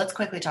 Sure. Let's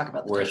quickly talk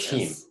about the dishes. We're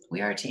a team.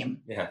 We are a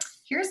team. Yeah.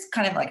 Here's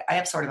kind of I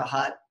have sort of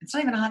it's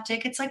not even a hot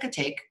take. It's like a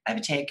take. I have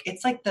a take.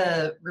 It's like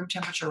the room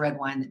temperature red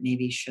wine that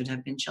maybe should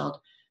have been chilled.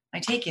 My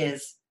take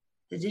is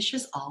the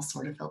dishes all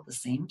sort of felt the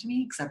same to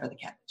me, except for the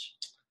cabbage.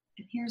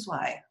 And here's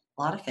why.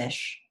 A lot of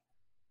fish.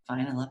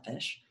 Fine, I love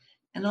fish.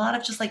 And a lot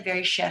of just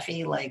very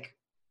chefy,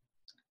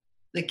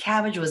 the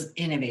cabbage was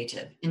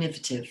innovative,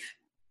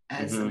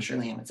 as I'm sure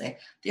Liam would say.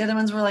 The other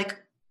ones were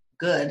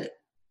good.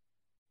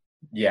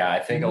 Yeah, I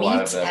think a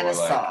lot of them and were a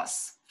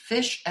sauce.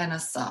 Fish and a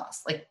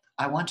sauce.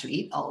 I want to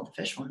eat all of the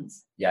fish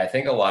ones. Yeah, I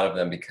think a lot of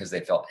them, because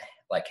they felt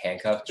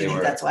handcuffed.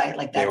 That's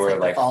why? They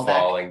were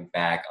falling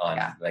back on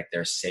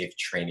their safe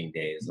training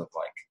days of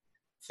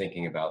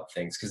thinking about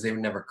things because they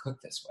would never cook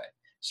this way.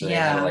 So they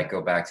had to like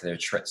go back to their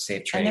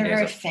safe training and they're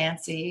days. very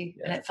fancy,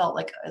 and it felt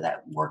like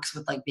that works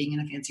with like being in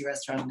a fancy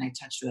restaurant. And I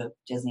touched a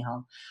Disney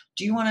Hall.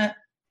 Do you want to?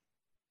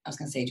 I was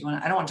going to say,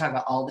 I don't want to talk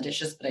about all the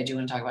dishes, but I do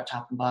want to talk about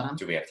top and bottom.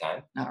 Do we have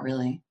time? Not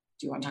really.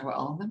 Do you want to talk about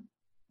all of them?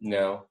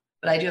 No.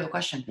 But I do have a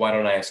question. Why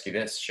don't I ask you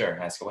this? Sure,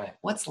 ask away.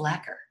 What's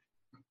lacquer?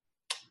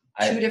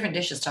 Two different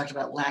dishes talked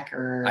about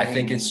lacquer. I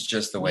think it's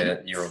just the way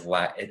that you're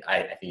I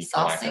think you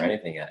can lacquer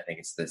anything. I think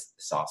it's the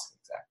sauce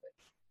exactly.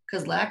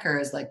 Because lacquer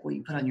is like what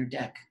you put on your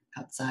deck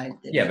outside.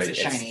 That but it's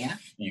shiny. Yeah.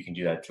 You can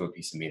do that to a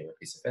piece of meat or a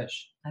piece of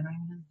fish. I don't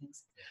even know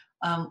things.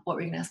 What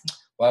were you going to ask me?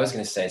 Well, I was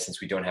going to say,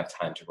 since we don't have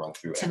time to run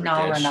through every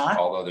dish,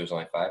 although there's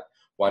only 5,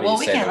 why don't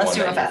you say the one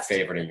that's your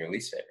favorite and your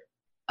least favorite?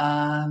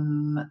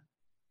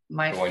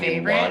 My the one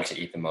favorite. you want to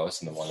eat the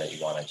most, and the one that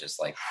you want to just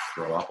like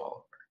throw up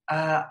all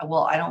over.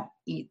 Well, I don't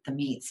eat the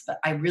meats, but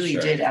I really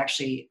did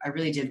actually. I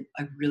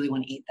really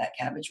want to eat that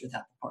cabbage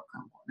without the pork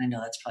crumble. And I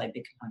know that's probably a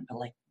big component, but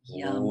like,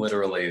 yum.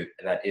 Literally,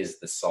 that is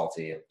the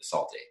salty of the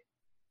salty.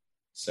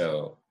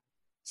 So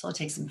I'll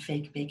take some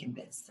fake bacon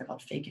bits. They're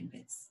called bacon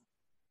bits.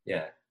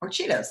 Yeah. Or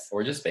Cheetos.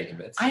 Or just bacon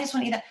bits. I just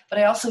want to eat that. But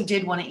I also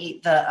did want to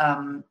eat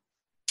the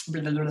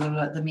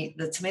meat,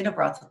 the tomato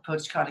broth with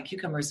poached cod and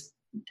cucumbers.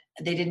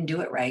 They didn't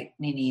do it right,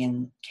 Nini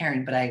and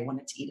Karen, but I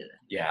wanted to eat it.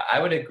 Yeah, I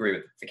would agree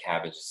with the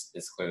cabbage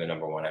is clearly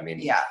number one. I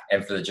mean,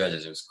 and for the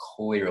judges, it was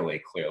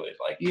clearly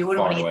like you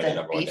wouldn't want to eat the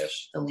number beef, one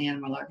dish. The Leanne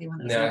Malarkey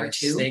one. That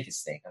was no, steak is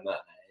steak. I'm not.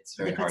 It's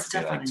very hard to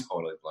be like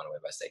totally blown away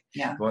by steak.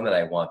 Yeah. The one that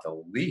I want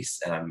the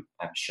least, and I'm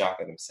shocked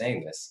that I'm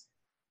saying this,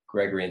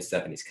 Gregory and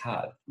Stephanie's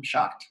cod. I'm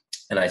shocked.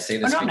 And I say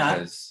this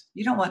because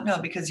you don't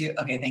want because you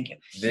thank you.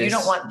 You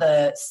don't want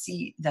the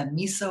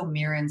miso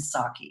mirin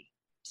sake.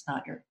 It's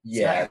not your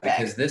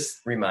because this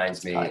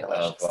reminds me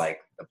of like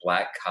the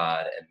black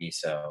cod and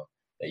miso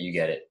that you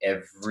get at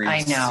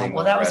every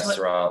single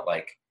restaurant.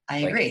 I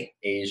agree.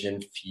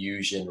 Asian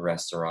fusion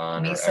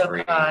restaurant.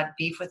 Miso cod,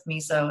 beef with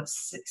miso,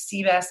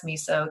 sea bass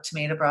miso,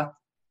 tomato broth,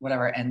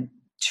 whatever. And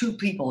 2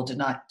 people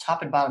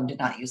top and bottom did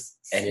not use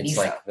and it's miso.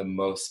 Like the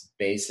most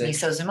basic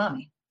miso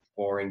umami.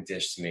 Boring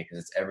dish to me because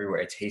it's everywhere.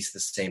 It tastes the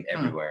same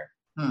everywhere.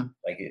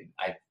 Like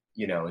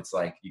it's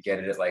like you get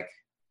it at like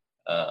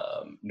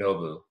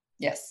Nobu.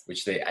 Yes.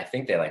 Which I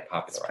think they like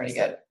popularized. Pretty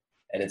good.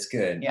 And it's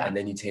good. Yeah. And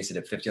then you taste it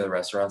at 50 other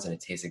restaurants and it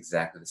tastes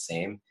exactly the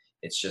same.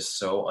 It's just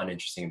so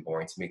uninteresting and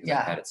boring to me because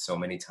I've had it so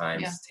many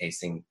times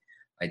tasting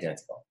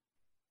identical.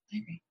 I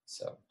agree.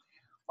 So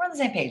we're on the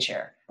same page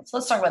here. So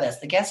let's talk about this.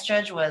 The guest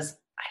judge was,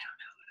 I don't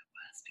know what it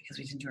was because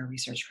we didn't do our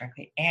research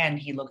correctly. And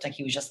he looked like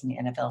he was just in the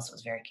NFL, so it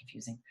was very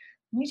confusing.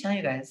 Let me tell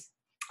you guys.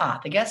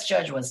 The guest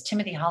judge was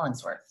Timothy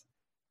Hollingsworth.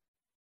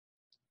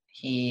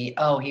 He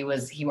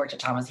worked at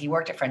Thomas. He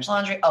worked at French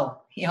Laundry.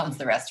 He owns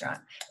the restaurant.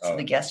 So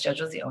the guest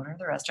judge was the owner of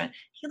the restaurant.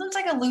 He looked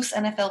like a loose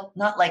NFL,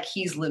 not like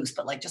he's loose,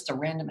 but like just a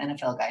random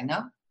NFL guy.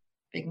 No?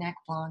 Big neck,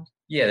 blonde.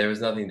 Yeah, there was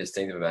nothing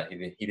distinctive about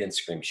it. He didn't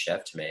scream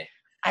chef to me.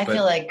 I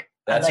feel like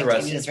I'd like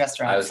to eat his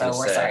restaurant, so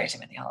we're sorry,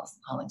 Timothy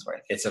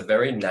Hollingsworth. It's a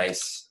very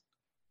nice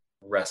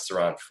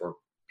restaurant for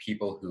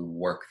people who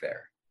work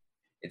there.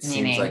 It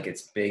seems like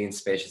it's big and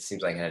spacious. It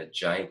seems like it had a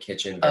giant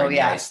kitchen, very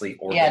nicely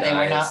organized. Yeah, they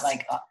were not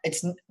like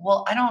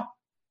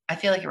I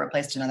feel like it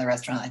replaced another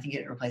restaurant. I think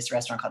it replaced a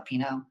restaurant called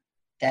Pinot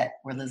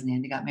where Liz and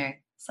Andy got married.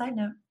 Side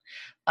note.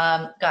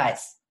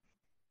 Guys,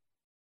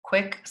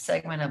 quick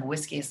segment of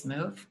Whiskiest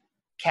Move.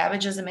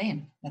 Cabbage is a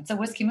main. That's a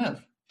whiskey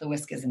move. The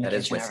whisk is in the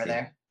kitchen over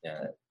there.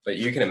 Yeah, but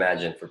you can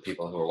imagine for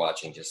people who are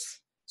watching, just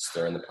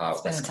stirring the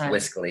pot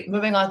whiskily.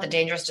 Moving on to the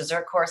dangerous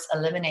dessert course,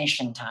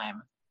 elimination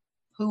time.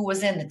 Who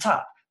was in the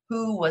top?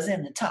 Who was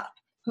in the top?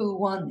 Who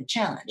won the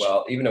challenge?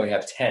 Well, even though we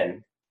have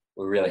 10,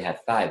 we really had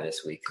 5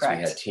 this week because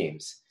we had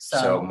teams.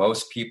 So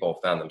most people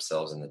found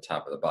themselves in the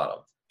top or the bottom.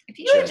 If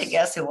you had to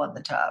guess who won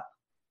the top,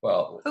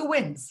 who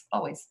wins?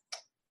 Always.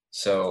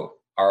 So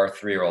our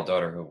 3-year-old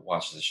daughter who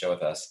watches the show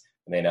with us,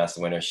 when they announced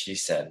the winner, she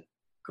said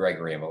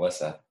Gregory and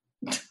Melissa.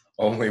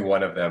 Only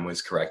one of them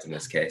was correct in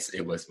this case.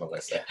 It was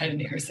Melissa. I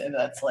didn't hear her say that.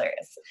 That's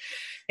hilarious.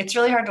 It's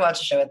really hard to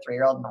watch a show with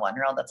 3-year-old and a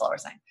 1-year-old. That's all we're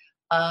saying.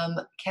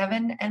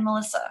 Kevin and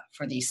Melissa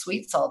for the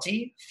sweet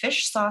salty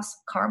fish sauce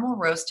caramel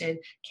roasted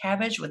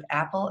cabbage with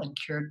apple and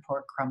cured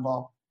pork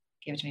crumble.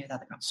 Give it to me without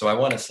the crumble. So I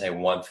want to say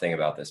one thing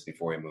about this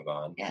before we move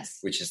on. Yes.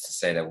 Which is to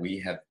say that we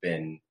have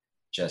been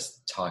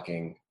just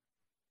talking,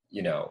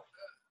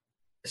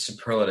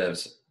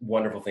 superlatives,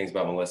 wonderful things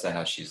about Melissa,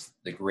 how she's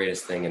the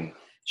greatest thing and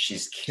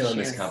she's killing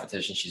this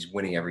competition. She's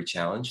winning every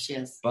challenge. She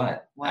is.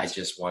 But I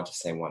just want to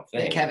say one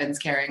thing. That Kevin's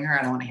carrying her.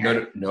 I don't want to hear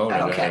it.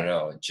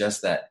 No.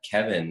 Just that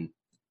Kevin,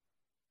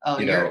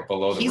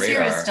 below the radar. He's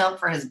here to stump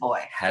for his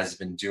boy. Has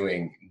been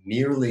doing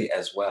nearly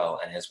as well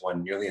and has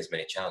won nearly as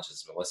many challenges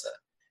as Melissa.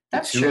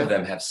 That's true. 2 of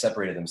them have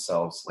separated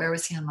themselves. Where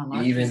was he on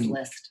Malarkey's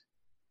list?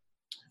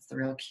 That's the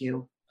real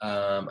cue.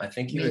 I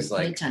think he was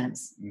like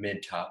top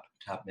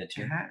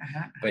mid-tier.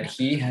 But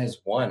he has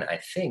won, I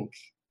think,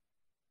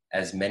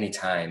 as many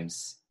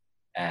times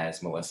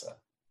as Melissa.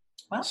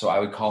 Wow. So I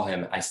would call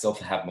him, I still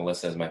have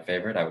Melissa as my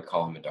favorite. I would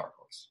call him a dark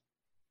horse.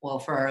 Well,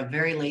 for our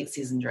very late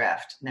season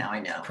draft, now I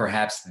know.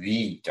 Perhaps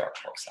the dark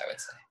horse, I would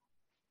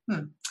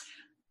say.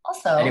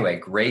 Also, anyway,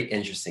 great,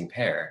 interesting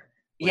pair.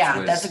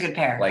 Yeah, that's a good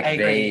pair. Like I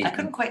agree. I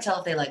couldn't quite tell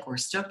if they were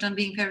stoked on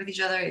being paired with each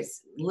other.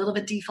 It's a little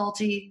bit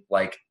defaulty.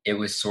 Like it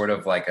was sort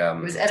of like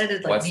it was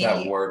edited like what's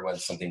that word when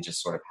something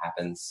just sort of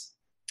happens?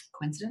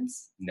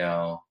 Coincidence?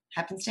 No.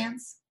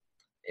 Happenstance?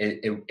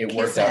 It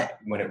worked out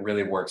when it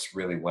really works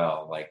really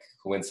well. Like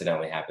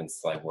coincidentally happens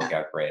to work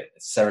out great.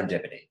 It's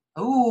serendipity.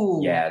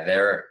 Oh. Yeah,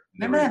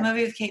 remember that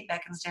movie with Kate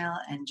Beckinsale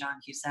and John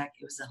Cusack?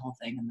 It was the whole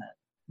thing in the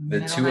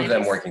two of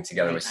them working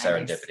together was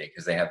serendipity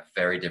because they have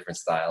very different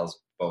styles,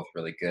 both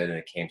really good, and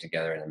it came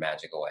together in a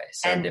magical way.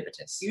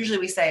 Serendipitous. And usually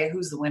we say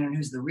who's the winner and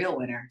who's the real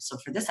winner. So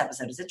for this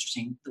episode, it's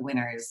interesting. The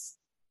winner is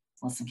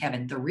Melissa and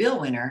Kevin. The real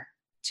winner,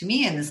 to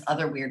me, in this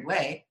other weird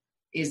way,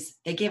 is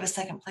they gave us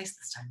second place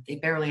this time. They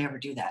barely ever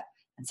do that.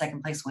 And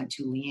second place went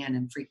to Leanne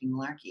and freaking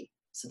Malarkey.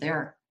 So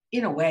they're,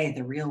 in a way,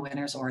 the real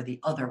winners or the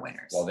other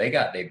winners. Well, they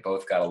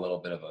both got a little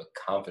bit of a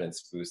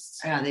confidence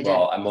boost. Yeah, they did.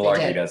 Well,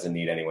 Malarkey doesn't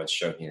need anyone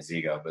stroking his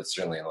ego, but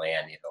certainly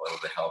Leanne needed a little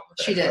bit of help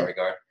with that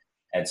regard.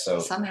 And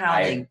so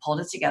somehow they pulled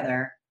it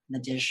together and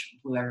the dish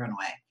blew everyone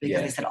away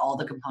because they said all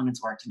the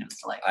components worked and it was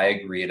delightful. I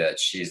agree that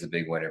she's the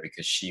big winner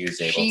because she's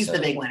the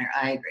big winner.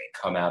 I agree.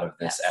 Come out of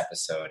this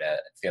episode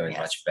feeling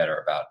much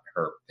better about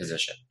her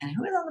position. And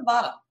who is on the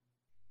bottom?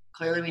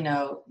 Clearly we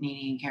know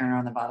Nene and Karen are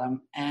on the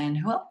bottom. And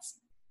who else?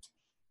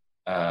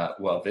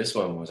 Well, this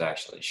one was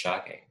actually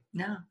shocking.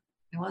 No,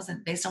 it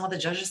wasn't. Based on what the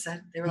judges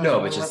said. They were like,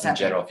 but just in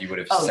general, if you would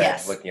have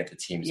said, looking at the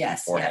teams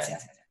beforehand.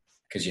 Yes.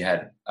 Because you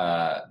had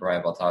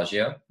Brian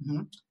Baltaggio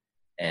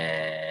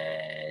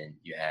and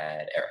you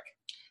had Eric.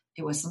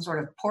 It was some sort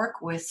of pork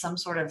with some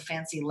sort of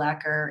fancy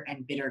lacquer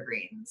and bitter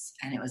greens.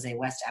 And it was a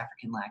West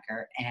African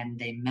lacquer. And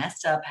they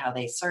messed up how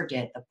they served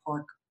it. The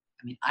pork,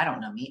 I don't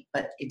know meat,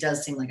 but it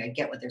does seem like I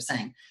get what they're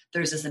saying.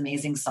 There's this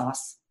amazing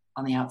sauce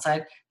on the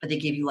outside, but they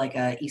gave you like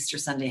a Easter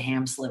Sunday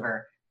ham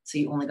sliver. So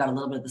you only got a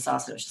little bit of the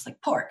sauce. It was just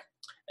like pork.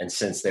 And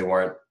since they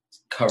weren't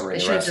covering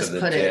the rest of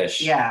the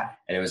dish, and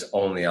it was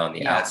only on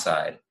the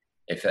outside,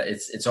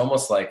 it's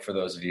almost like for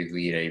those of you who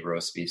eat a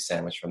roast beef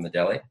sandwich from the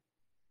deli.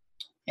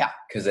 Yeah.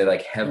 Because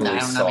they heavily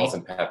salt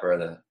and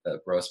pepper the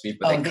roast beef,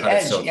 but they cut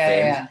it so thin.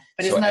 Yeah.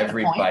 But so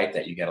every bite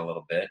that you get a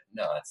little bit.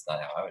 No, that's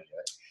not how I would do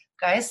it.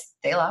 Guys,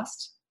 they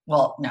lost.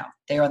 Well, no,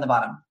 they were on the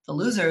bottom. The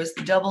losers,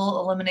 the double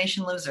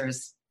elimination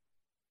losers,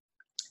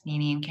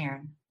 Nene and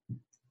Karen.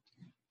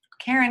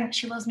 Karen,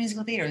 she loves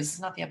musical theater. This is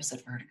not the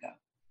episode for her to go.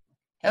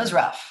 That was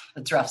rough.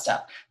 It's rough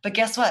stuff. But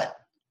guess what?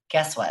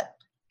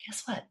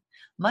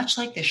 Much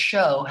like the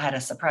show had a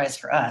surprise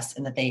for us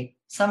in that they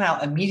somehow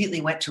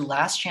immediately went to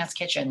Last Chance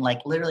Kitchen,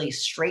 literally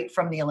straight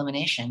from the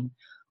elimination,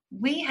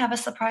 we have a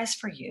surprise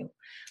for you.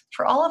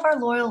 For all of our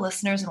loyal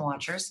listeners and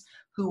watchers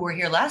who were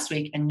here last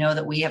week and know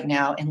that we have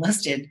now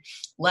enlisted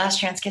Last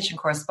Chance Kitchen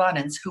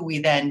correspondents, who we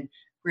then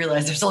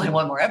realized there's only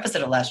one more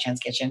episode of Last Chance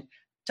Kitchen.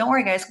 Don't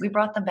worry, guys. We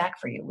brought them back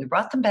for you. We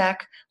brought them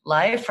back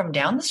live from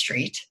down the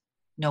street.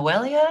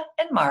 Noelia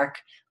and Mark,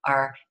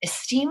 our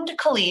esteemed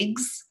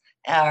colleagues,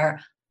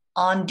 our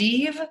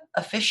endive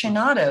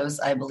aficionados,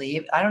 I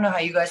believe. I don't know how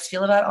you guys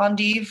feel about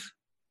endive.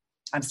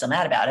 I'm still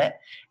mad about it.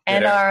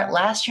 And our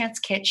Last Chance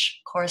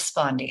Kitch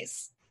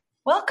correspondees.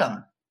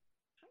 Welcome.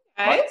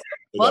 Hi.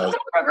 Welcome to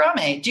the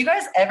program. Do you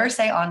guys ever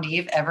say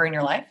endive ever in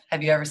your life?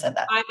 Have you ever said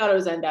that? I thought it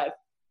was endive.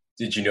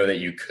 Did you know that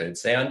you could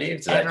say endive?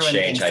 Does that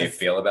change how you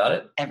feel about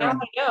it?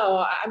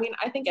 No,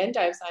 I think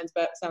endive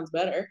sounds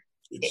better.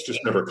 It's just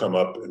never come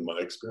up in my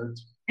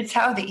experience. It's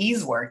how the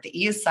E's work. The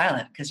E is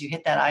silent because you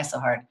hit that I so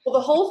hard. Well,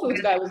 the Whole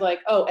Foods guy was like,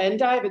 oh,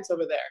 endive, it's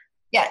over there.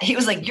 Yeah, he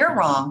was like, you're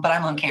wrong, but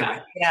I'm on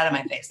camera. Get out of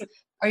my face.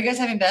 Are you guys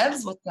having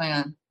bevs? What's going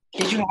on?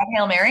 Did you have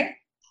Hail Mary?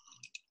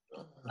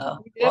 Oh,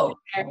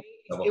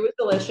 it was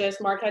delicious.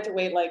 Mark had to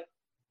wait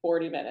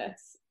 40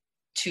 minutes.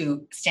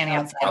 To standing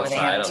outside where they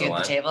have two at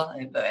the table.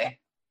 Oh, boy.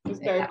 It was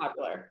very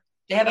popular.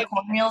 They have a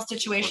cornmeal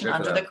situation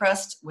under the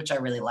crust, which I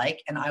really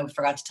like. And I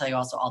forgot to tell you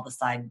also, all the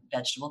side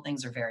vegetable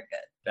things are very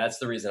good. That's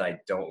the reason I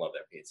don't love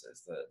their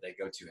pizzas. They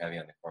go too heavy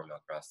on the cornmeal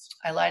crust.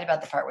 I lied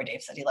about the part where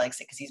Dave said he likes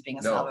it because he's being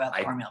a snob about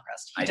the cornmeal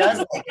crust. He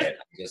does like it.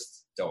 I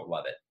just don't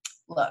love it.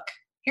 Look,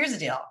 here's the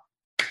deal.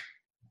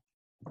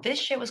 This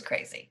shit was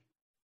crazy.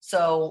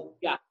 So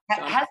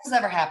has this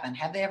ever happened?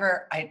 Have they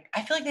ever? I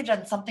feel like they've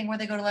done something where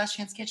they go to Last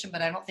Chance Kitchen,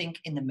 but I don't think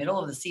in the middle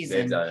of the season,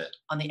 they've done it.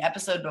 On the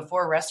episode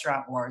before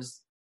Restaurant Wars.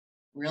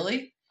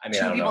 Really?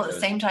 Two people at the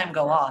same time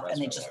go off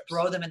and they just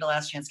throw them into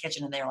Last Chance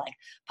Kitchen and they're like,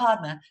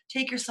 Padma,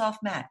 take your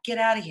soft mat, get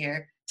out of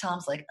here.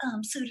 Tom's like,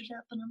 I'm suited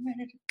up and I'm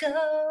ready to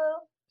go.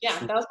 Yeah,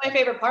 that was my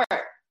favorite part.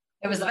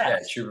 It was the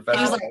best. Yeah, true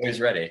professional, always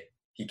ready.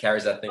 He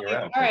carries that thing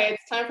around. All right,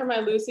 it's time for my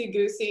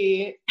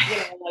loosey-goosey,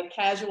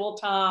 casual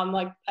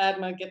Tom,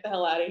 Padma, get the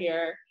hell out of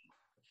here.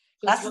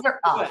 Glasses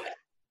are off.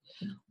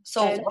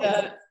 So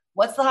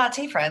what's the hot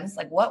tea, friends?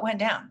 What went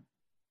down?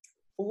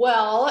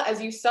 Well,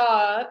 as you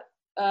saw,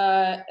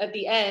 at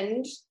the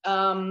end,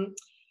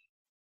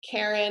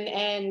 Karen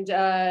and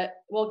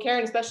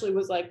Karen especially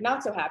was like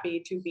not so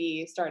happy to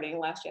be starting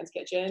Last Chance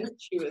Kitchen.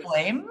 She was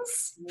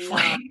flames,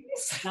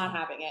 not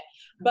having it.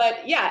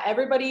 But yeah,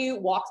 everybody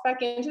walks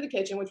back into the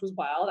kitchen, which was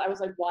wild. I was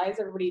like, why is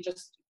everybody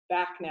just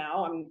back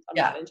now? I'm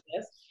not into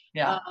this.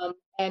 Yeah.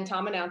 And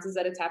Tom announces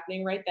that it's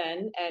happening right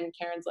then, and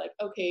Karen's like,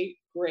 okay,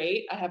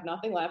 great. I have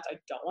nothing left. I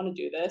don't want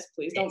to do this.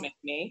 Please don't make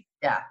me.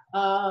 Yeah.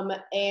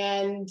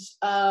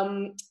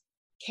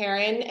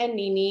 Karen and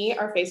Nene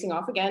are facing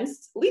off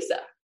against Lisa.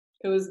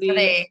 Were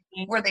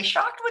they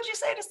shocked, would you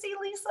say, to see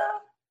Lisa?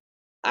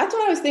 That's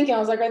what I was thinking. I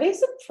was like, are they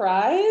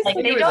surprised? Like,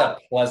 it was a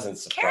pleasant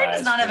surprise. Karen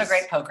does not have a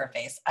great poker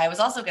face. I was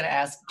also going to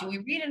ask, do we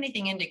read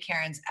anything into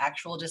Karen's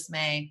actual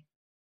dismay?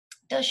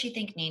 Does she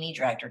think Nene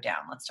dragged her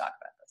down? Let's talk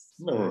about this.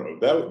 No.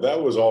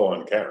 That was all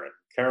on Karen.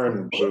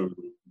 Karen blew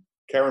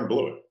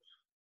it.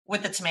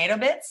 With the tomato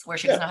bits, where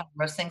she doesn't know how to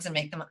roast things and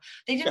make them.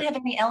 They didn't have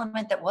any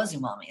element that was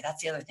umami.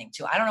 That's the other thing,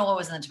 too. I don't know what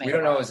was in the tomato. We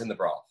don't know what was in the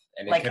broth.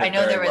 And it I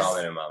know there was. Well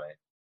in umami.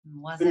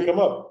 Didn't come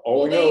up.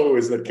 All we know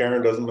is that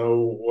Karen doesn't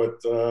know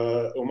what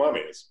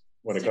umami is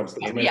when it comes to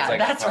tomato. Yeah,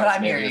 that's what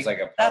I'm hearing. It was like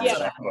a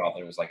broth.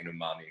 It was like an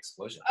umami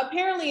explosion.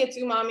 Apparently, it's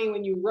umami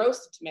when you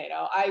roast a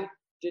tomato. I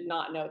did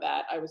not know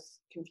that. I was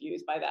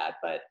confused by that,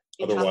 but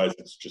otherwise,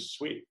 it's just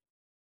sweet.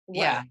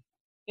 Yeah,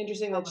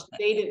 interesting that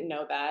they didn't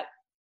know that.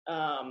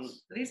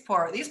 These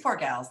poor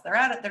gals.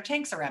 Their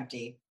tanks are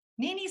empty.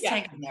 Nene's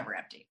tank is never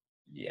empty.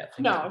 Yeah.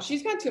 No,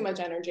 she's got too much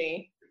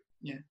energy.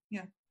 Yeah.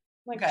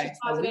 Like, okay,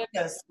 so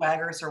Lisa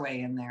swaggers her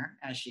way in there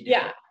as she did.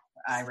 Yeah.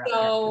 I did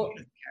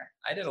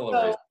a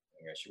little research.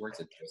 She works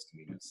at Dos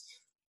Caminos.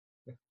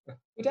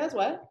 Who does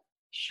what?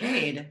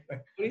 Shade. What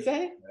do you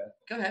say?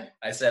 Go ahead.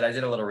 I said I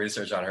did a little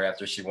research on her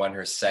after she won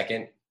her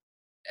second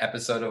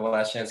episode of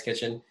Last Chance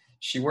Kitchen.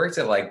 She worked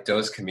at like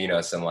Dos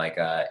Caminos in like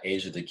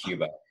Asia de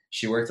Cuba.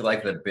 She worked at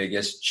like the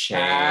biggest chain.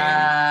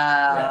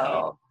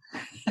 Wow.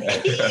 Yeah,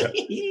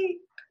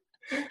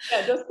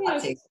 Dos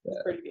Caminos is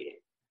pretty big.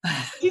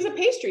 She's a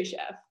pastry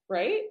chef,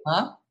 right?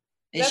 Huh?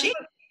 Is she?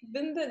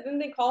 Didn't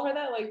they call her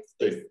that? Like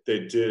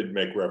they did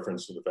make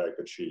reference to the fact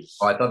that she's.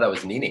 Oh, I thought that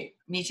was Nene.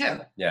 Me too.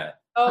 Yeah.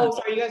 Oh,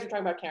 sorry, you guys were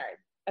talking about Karen.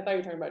 I thought you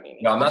were talking about Nene.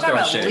 No, I'm not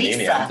throwing shade at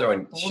Nene. I'm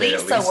throwing shade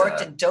at Lisa. Lisa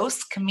worked at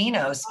Dos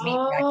Caminos.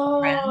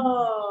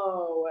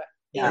 Oh.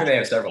 Yeah. Maybe they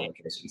have several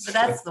locations. So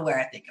that's the way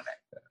I think of it.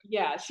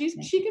 Yeah, she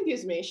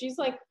confused me. She's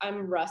like,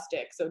 I'm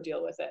rustic, so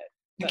deal with it.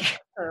 That's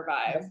her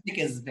vibe. Rustic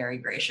is very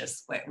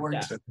gracious word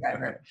to describe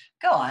her.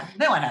 Go on.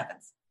 Then what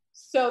happens?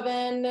 So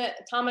then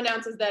Tom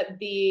announces that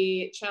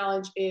the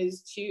challenge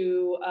is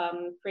to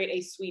create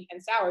a sweet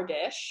and sour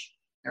dish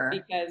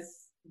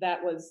because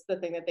that was the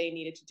thing that they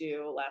needed to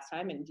do last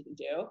time and didn't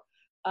do.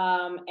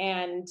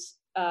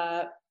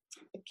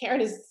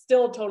 Karen is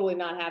still totally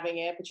not having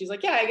it, but she's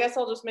like, yeah, I guess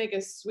I'll just make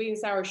a sweet and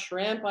sour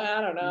shrimp.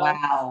 I don't know.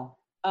 Wow.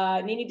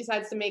 Nene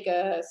decides to make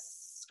a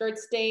skirt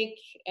steak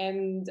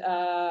and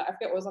I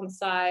forget what was on the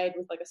side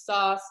with like a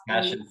sauce.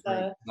 Passion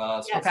fruit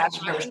sauce.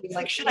 She's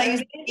like, should I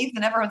use these?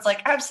 And everyone's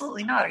like,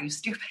 absolutely not. Are you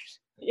stupid?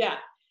 Yeah.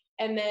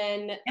 And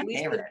then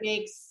Lisa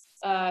makes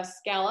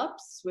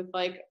scallops with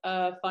like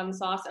a fun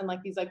sauce and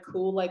like these like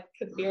cool like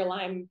kaffir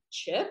lime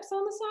chips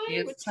on the side. She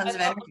has tons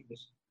of energy.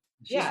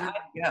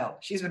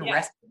 She's been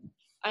resting.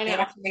 I know. They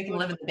have to make them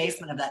live in the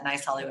basement of that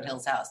nice Hollywood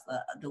Hills house.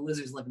 The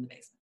losers live in the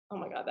basement. Oh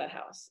my God, that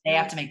house. They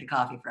have to make the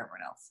coffee for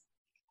everyone else.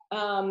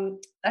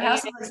 That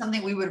house is like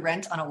something we would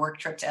rent on a work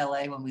trip to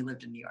LA when we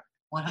lived in New York.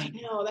 I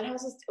know, that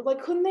house is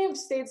like, couldn't they have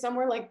stayed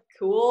somewhere like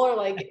cool or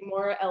like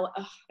more I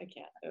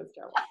can't. It was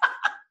terrible.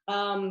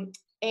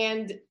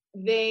 And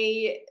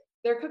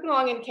they're cooking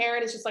along and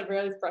Karen is just like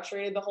really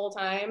frustrated the whole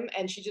time.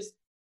 And she just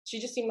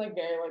seemed like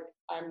very like,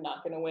 I'm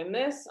not going to win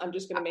this. I'm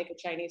just going to make a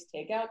Chinese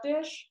takeout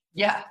dish.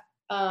 Yeah.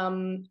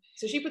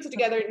 So she puts it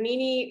together.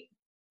 Nene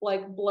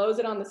like blows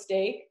it on the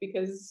steak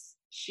because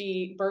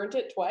she burnt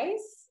it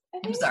twice.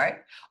 I'm sorry.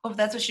 Well, if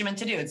that's what she meant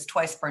to do, it's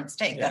twice burnt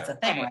steak. Yeah. That's a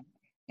thing, right?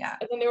 Yeah.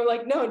 And then they were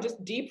like, no,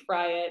 just deep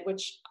fry it,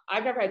 which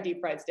I've never had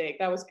deep fried steak.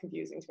 That was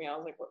confusing to me. I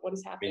was like, what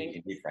is happening?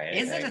 You can deep fry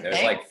anything. Is it a There's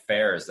thing? like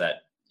fairs that,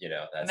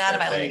 that's I'm out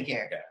of my league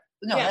here. Yeah.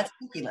 No, that's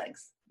Twinkie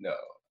legs. No.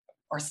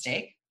 Or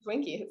steak.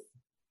 Twinkies.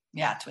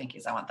 Yeah,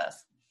 Twinkies. I want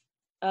those.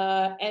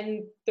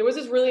 And there was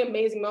this really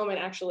amazing moment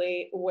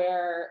actually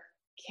where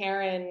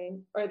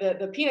Karen or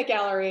the peanut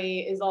gallery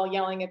is all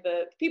yelling at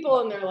the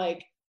people and they're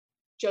like,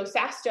 Joe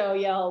Sasto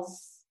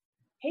yells,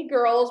 hey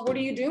girls, what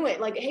are you doing?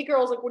 Like, hey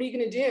girls, like, what are you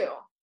going to do?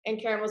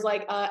 And Karen was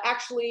like,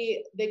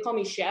 actually, they call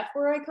me chef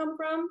where I come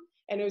from.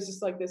 And it was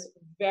just like this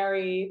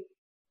very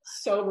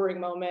sobering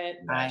moment.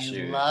 I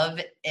love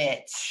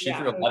it. She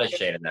threw a lot of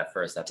shade in that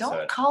first episode.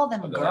 Don't call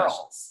them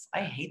girls.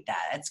 I hate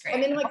that. It's great.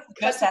 And then like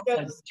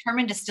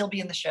determined to still be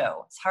in the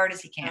show as hard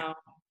as he can.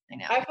 I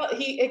know. I felt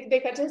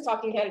they cut to his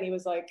talking head and he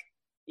was like,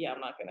 yeah,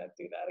 I'm not gonna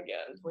do that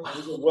again.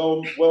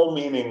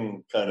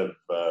 Well-meaning kind of.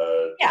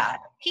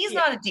 He's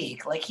not a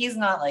geek. Like he's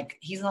not like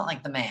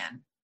the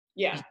man.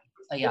 Yeah, he's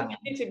a young man.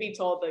 To be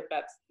told that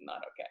that's not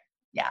okay.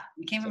 Yeah,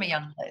 he came from a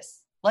young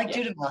place. Like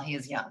Judah Mel, he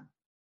is young.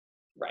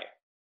 Right.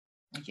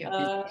 Thank you.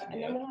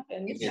 And then what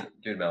happened?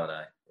 Judah Mel and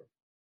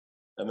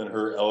I. And then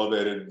her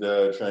elevated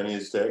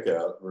Chinese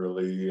takeout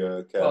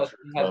really captured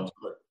Tom's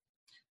heart.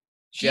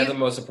 She had the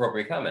most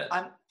appropriate comment,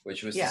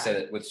 which was to say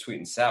that with sweet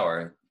and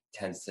sour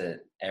tends to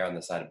err on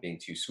the side of being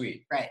too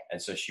sweet. Right. And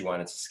so she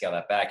wanted to scale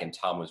that back, and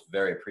Tom was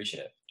very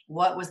appreciative.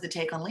 What was the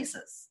take on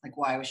Lisa's? Like,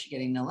 why was she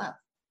getting no love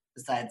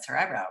besides her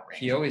eyebrow ring?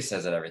 He always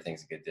says that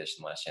everything's a good dish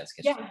in Last Chance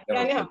Kitchen. Yeah,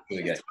 I know.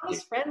 Tom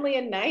was friendly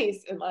and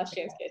nice in Last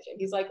Chance Kitchen.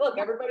 He's like, look,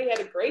 everybody had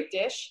a great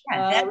dish.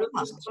 Really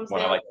want to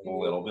like a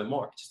little bit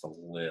more, just a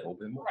little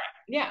bit more.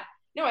 Yeah.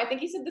 No, I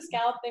think he said the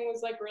scallop thing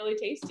was like really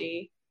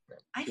tasty.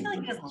 I feel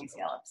like he doesn't like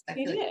scallops.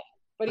 He did.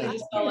 But he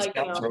just felt like,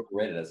 scallops are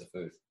overrated as a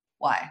food.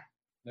 Why?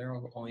 They're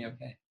only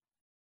okay.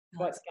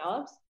 What,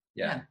 scallops?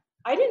 Yeah.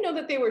 I didn't know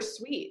that they were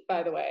sweet,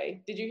 by the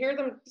way. Did you hear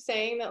them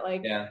saying that,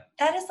 like... Yeah.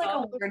 That is like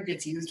a word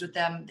that's used with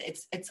them.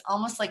 It's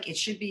almost like it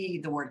should be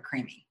the word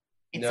creamy.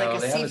 It's no,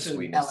 like a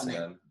seafood element.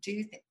 To them. Do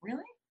you think?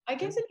 Really? I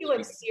guess if you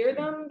like sear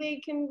them,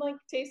 they can like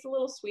taste a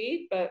little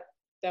sweet, but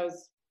that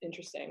was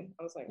interesting.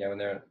 I was like... when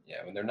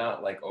they're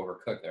not like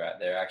overcooked,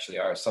 they actually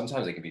are.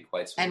 Sometimes they can be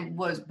quite sweet. And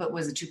was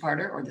it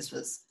two-parter or this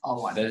was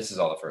all one? This is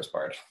all the first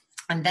part.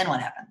 And then what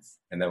happens?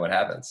 And then what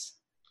happens?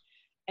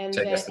 And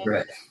Check us the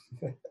bread.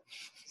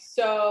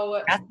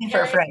 So asking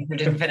for a friend who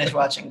didn't finish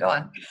watching. Go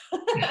on.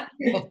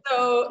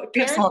 So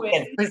Karen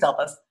wins. Please help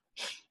us.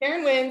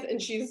 Karen wins,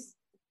 and she's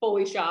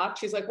fully shocked.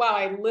 She's like, "Wow,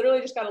 I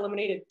literally just got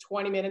eliminated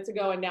 20 minutes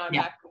ago, and now I'm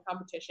back in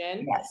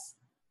competition." Yes.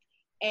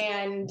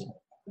 And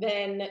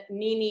then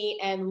Nene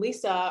and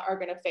Lisa are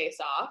going to face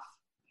off.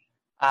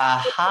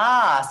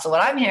 Aha! So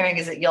what I'm hearing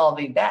is that y'all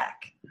be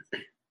back.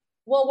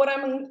 Well, what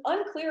I'm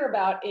unclear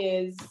about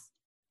is.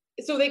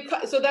 So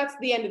that's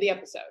the end of the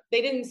episode.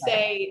 They didn't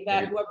say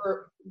that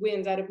whoever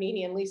wins out of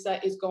Nene and Lisa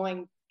is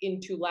going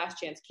into Last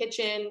Chance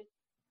Kitchen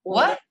or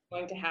what's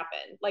going to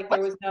happen. Like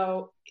there was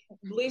no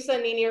Lisa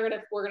and Nene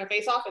were gonna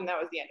face off, and that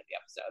was the end of the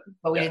episode.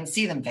 But we didn't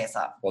see them face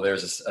off. Well,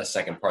 there's a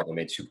second part. They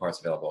made 2 parts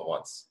available at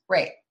once.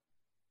 Right.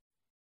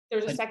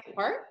 There's a second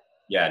part?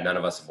 Yeah, none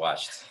of us have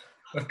watched.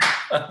 Hold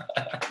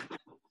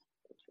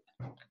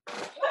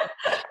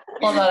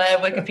on, I have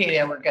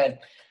Wikipedia. We're good.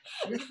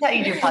 This is how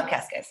you do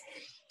podcasts, guys.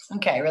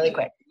 Okay, really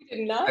quick. We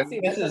did not see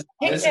this.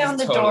 Kick down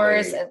the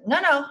doors.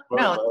 No.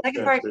 The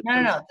second part.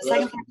 No. The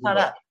second part's not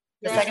up.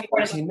 The second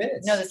part is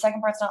no. The second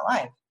part's not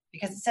live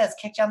because it says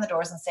kick down the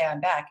doors and say I'm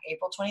back.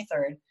 April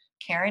 23rd.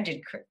 Karen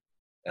did.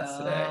 That's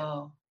today.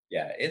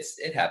 Yeah,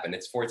 it happened.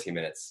 It's 14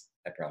 minutes.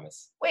 I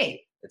promise.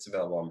 Wait. It's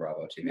available on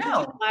Bravo TV.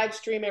 No, live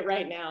stream it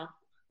right now.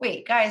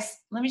 Wait, guys.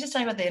 Let me just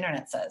tell you what the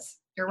internet says.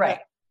 You're right.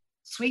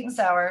 Sweet and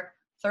sour.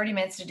 30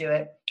 minutes to do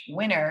it.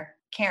 Winner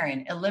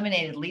Karen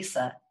eliminated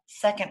Lisa.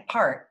 Second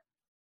part.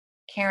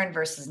 Karen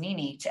versus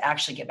Nene to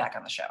actually get back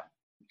on the show.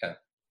 Okay.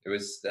 It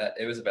was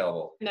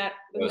available. And that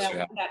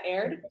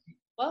aired?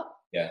 Well,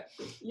 yeah.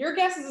 Your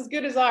guess is as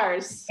good as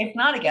ours. It's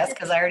not a guess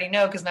because I already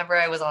know because remember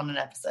I was on an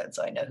episode,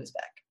 so I know who's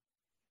back.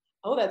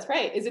 Oh, that's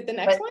right. Is it the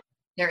next one?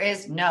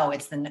 It's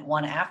the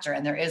one after,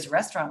 and there is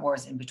Restaurant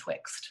Wars in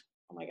betwixt.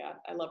 Oh my God.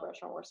 I love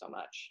Restaurant Wars so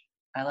much.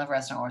 I love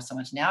Restaurant Wars so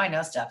much. Now I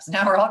know stuff. So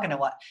now we're all going to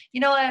watch.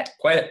 You know what?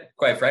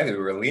 Quite frankly, we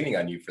were leaning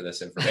on you for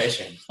this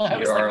information.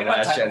 You're our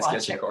Last Chance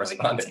Kitchen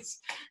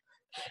correspondents.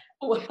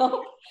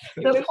 Well,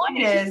 the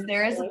point is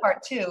there is a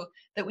part 2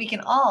 that we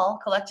can all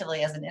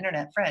collectively as an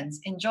internet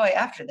friends enjoy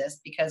after this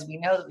because we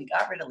know that we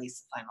got rid of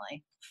Lisa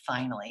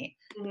finally.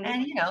 Mm-hmm.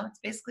 And it's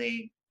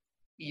basically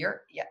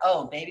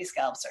baby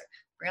scallops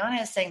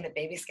Brianna is saying that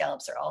baby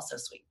scallops are also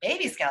sweet.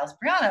 Baby scallops?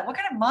 Brianna, what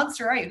kind of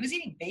monster are you? Who's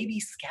eating baby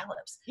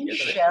scallops?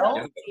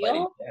 Shell?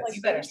 Like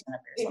you better stand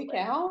up for baby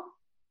cow?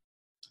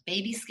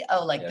 Baby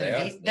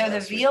they're the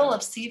veal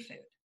of seafood.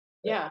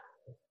 Yeah.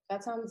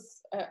 That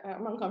sounds,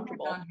 I'm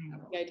uncomfortable.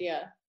 The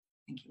idea.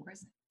 Thank you.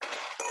 Where's it?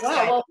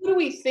 Wow. Well, who do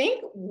we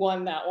think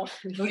won that one?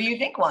 Who do you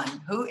think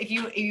won? Who, if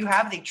you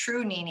have the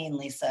true Nene and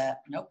Lisa,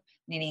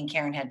 Nene and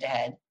Karen head to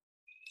head.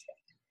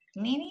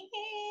 Nene,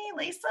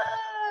 Lisa,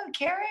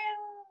 Karen.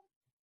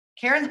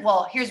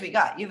 Well, here's what we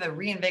got. You have a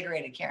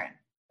reinvigorated Karen.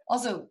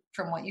 Also,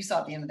 from what you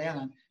saw at the end of the other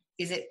one,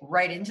 is it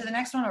right into the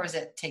next one or is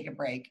it take a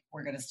break?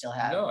 We're going to still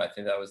have. No, I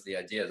think that was the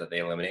idea, is that they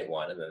eliminate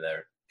one and then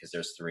because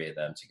there's 3 of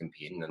them to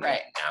compete, and then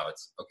now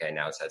it's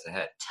head to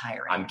head.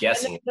 Tiring. I'm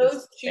guessing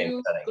those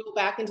 2 go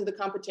back into the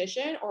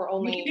competition, or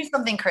only. We can do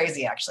something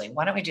crazy. Actually,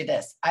 why don't we do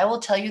this? I will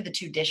tell you the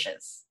 2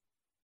 dishes.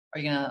 Are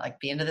you gonna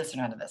be into this or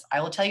not into this?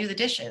 I will tell you the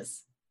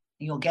dishes.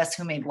 And you'll guess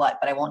who made what,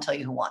 but I won't tell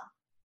you who won.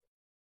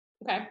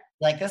 Okay.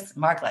 Like this?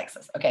 Mark likes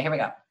this. Okay, here we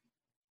go.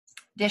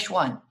 Dish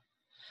 1: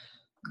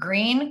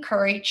 green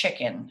curry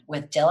chicken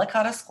with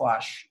delicata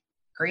squash,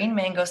 green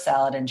mango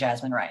salad, and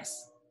jasmine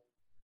rice.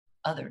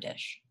 Other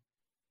dish: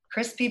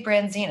 crispy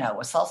branzino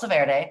with salsa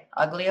verde,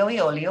 aglio e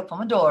olio,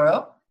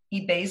 pomodoro,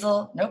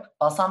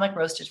 balsamic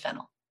roasted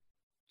fennel.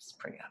 It's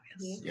pretty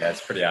obvious. Yeah,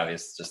 it's pretty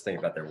obvious. Just think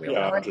about their wheel.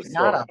 Yeah, I'm just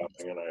not obvious.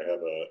 And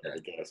I have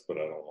a guess, but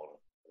I don't want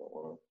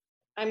to.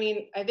 I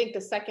mean, I think the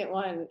second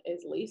one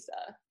is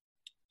Lisa.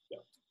 Yeah.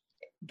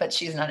 But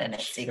she's not in it,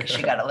 see, because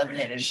she got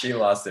eliminated. She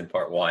lost in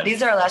part 1.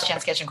 These are our Last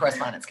Chance Kitchen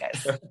correspondents,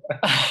 guys.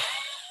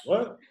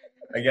 What?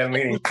 Again,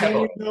 leaning. Who are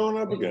you going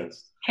up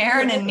against?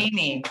 Karen and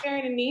Nene.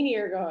 Karen and Nene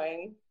are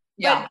going.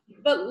 Yeah.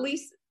 But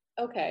Lisa,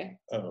 okay.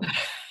 Oh.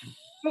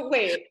 But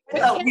wait,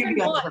 Karen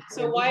won,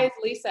 so why is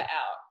Lisa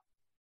out?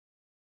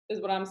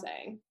 Is what I'm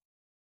saying.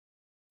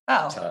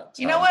 Oh,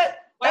 you know what?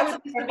 Why would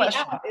Lisa be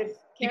out if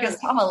because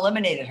Tom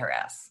eliminated her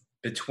ass.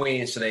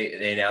 So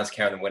they announced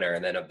Karen the winner,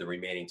 and then of the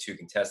remaining 2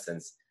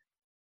 contestants,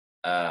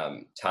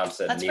 Tom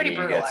said, "That's pretty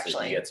brutal,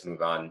 actually. You get to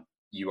move on.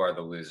 You are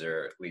the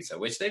loser, Lisa,"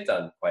 which they've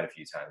done quite a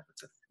few times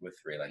with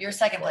 3. Like you're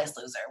second place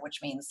loser,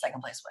 which means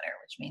second place winner,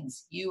 which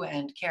means you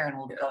and Karen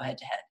will go head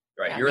to head.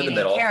 Right, you're in the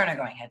middle. Karen are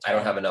going head to head. I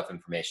don't have enough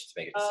information to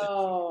make a decision.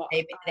 Oh,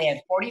 they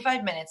had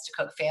 45 minutes to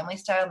cook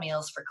family-style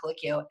meals for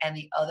Colicchio and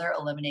the other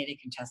eliminated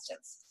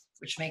contestants,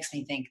 which makes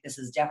me think this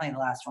is definitely the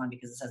last one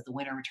because it says the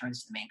winner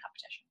returns to the main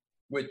competition.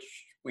 Which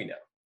we know.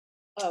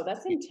 Oh,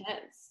 that's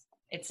intense.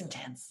 It's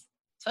intense,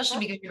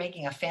 especially because you're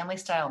making a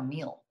family-style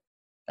meal.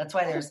 That's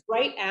why there's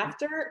right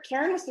after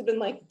Karen must have been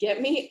like, "Get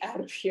me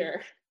out of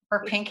here."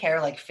 Her pink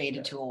hair like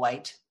faded to a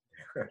white.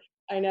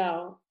 I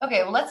know.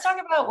 Okay, well, let's talk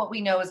about what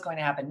we know is going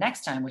to happen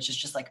next time, which is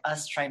just like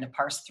us trying to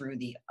parse through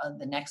the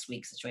next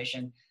week's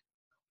situation.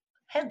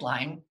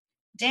 Headline: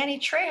 Danny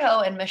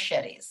Trejo and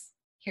machetes.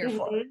 Here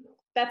for it.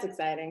 That's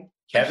exciting.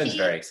 Kevin's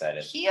very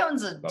excited. He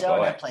owns a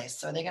donut place,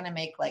 so are they going to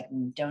make like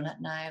donut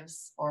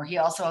knives? Or he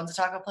also owns a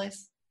taco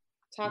place?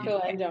 Taco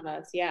and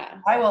donuts, yeah.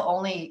 I will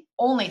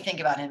only think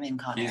about him in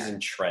Con Air. He's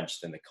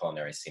entrenched in the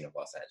culinary scene of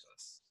Los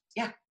Angeles.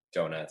 Yeah.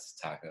 Donuts,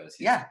 tacos.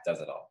 He does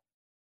it all.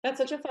 That's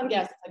such a fun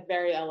guess. It's like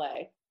very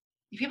LA.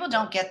 People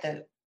don't get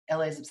that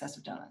LA is obsessed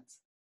with donuts.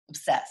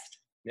 Obsessed.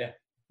 Yeah.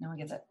 No one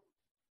gets it.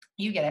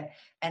 You get it.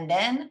 And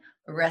then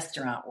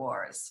Restaurant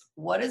Wars.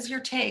 What is your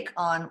take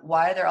on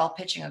why they're all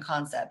pitching a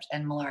concept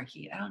and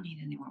malarkey? I don't need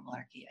any more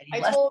malarkey. I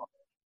need less.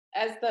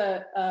 As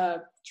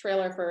the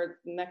trailer for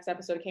the next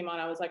episode came on,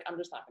 I was like, I'm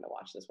just not going to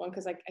watch this one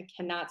because I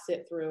cannot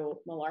sit through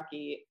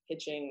malarkey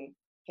pitching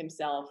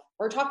himself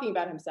or talking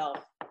about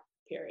himself,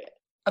 period.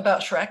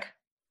 About Shrek?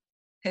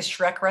 His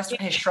Shrek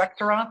restaurant? His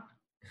Shrek-taurant?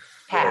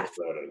 Pass.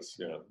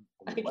 Yeah.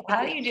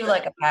 How do you do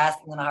like a pass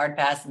and then a hard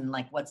pass and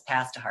like what's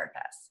pass to hard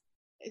pass?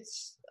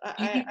 It's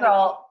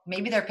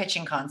maybe they're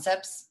pitching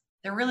concepts.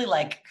 They're really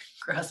like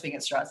grasping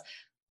at straws.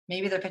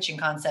 Maybe they're pitching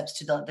concepts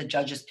to the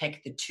judges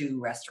pick the 2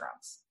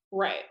 restaurants.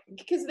 Right,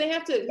 because they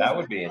have to. That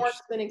would be interesting.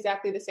 It's been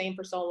exactly the same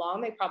for so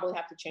long. They probably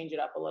have to change it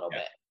up a little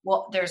bit.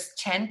 Well, there's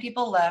 10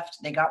 people left.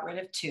 They got rid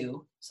of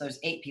 2, so there's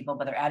 8 people,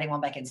 but they're adding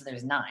 1 back in, so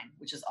there's 9,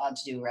 which is odd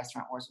to do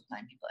Restaurant Wars with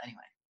 9 people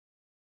anyway.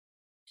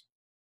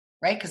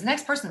 Right? Because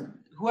next person,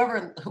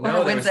 whoever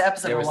wins the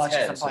episode will watch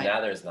 10, at some point. So now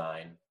there's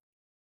 9.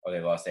 Oh, they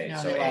lost 8. No,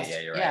 so 8. Yeah,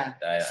 you're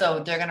right. So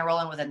they're going to roll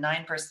in with a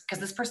 9 person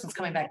because this person's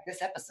coming back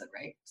this episode,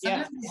 right?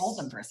 Sometimes they hold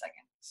them for a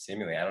second.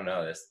 Seemingly, I don't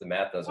know. The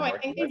math doesn't work. I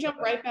think they jump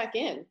right back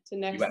in to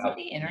next.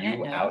 The internet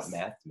you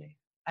outmathed me.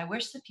 I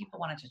wish that people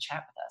wanted to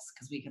chat with us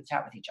because we could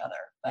chat with each other.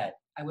 But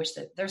I wish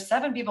that there's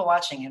 7 people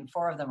watching and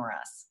 4 of them are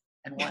us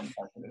and 1 is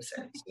our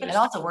producer. And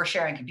also we're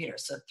sharing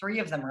computers, so 3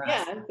 of them are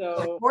us. Yeah,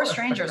 so 4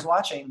 strangers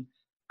watching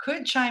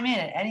could chime in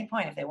at any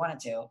point if they wanted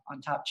to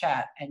on top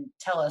chat and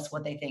tell us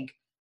what they think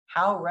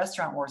how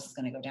Restaurant Wars is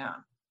going to go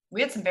down.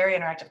 We had some very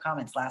interactive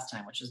comments last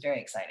time, which was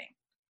very exciting.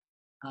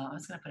 I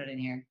was going to put it in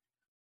here.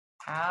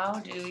 How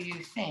do you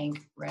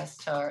think this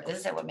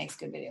is what makes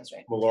good videos,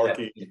 right?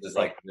 Malarkey. Yeah, this is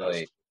like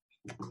really,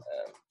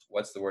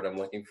 what's the word I'm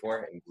looking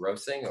for?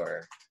 Engrossing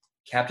or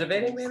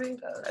captivating, maybe?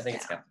 I think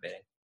it's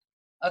captivating.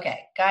 Okay,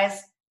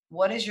 guys,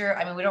 what is your,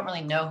 we don't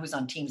really know who's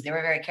on teams. They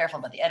were very careful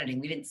about the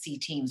editing. We didn't see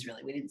teams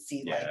really. We didn't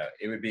see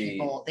it would be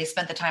people. They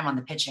spent the time on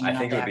the pitching. I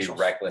think it would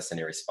be reckless and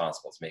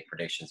irresponsible to make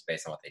predictions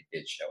based on what they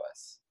did show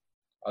us.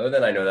 Other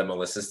than I know that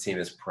Melissa's team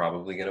is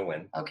probably going to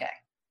win. Okay.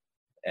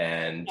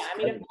 And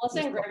if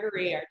Melissa and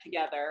Gregory are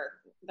together,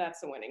 that's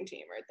the winning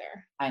team right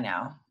there. I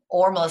know.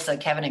 Or Melissa,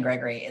 Kevin, and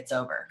Gregory, it's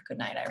over. Good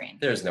night, Irene.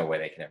 There's no way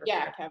they can ever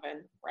pick.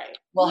 Kevin, right.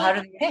 Well, how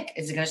do they pick?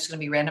 Is it just going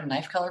to be random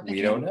knife color picking?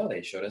 We don't know.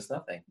 They showed us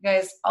nothing. You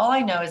guys, all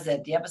I know is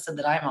that the episode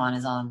that I'm on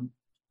is on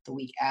the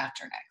week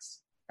after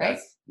next, right?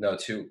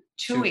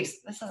 Two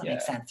weeks. This doesn't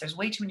make sense. There's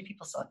way too many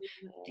people still.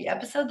 The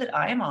episode that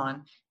I am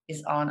on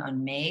is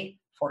on May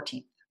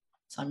 14th.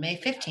 So on May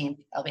 15th,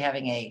 I'll be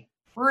having a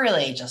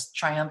really just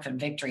triumphant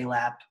victory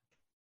lap.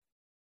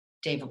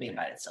 Dave will be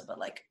invited still, but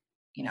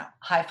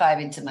high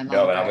five into my mom.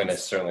 No, but I'm going to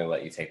certainly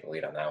let you take the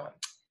lead on that one.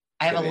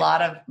 I have a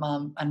lot of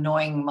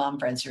annoying mom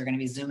friends who are going to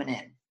be zooming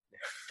in.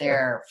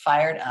 They're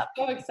fired up.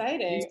 So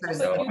exciting.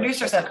 The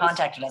producers have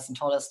contacted us and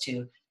told us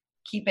to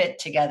keep it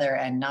together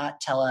and not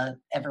tell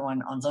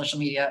everyone on social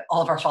media,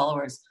 all of our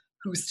followers,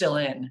 who's still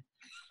in.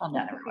 Calm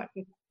down, everyone.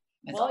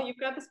 Well, you've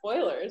got the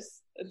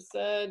spoilers. It's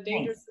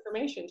dangerous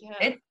information to have.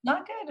 It's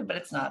not good, but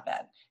it's not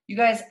bad. You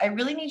guys, I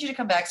really need you to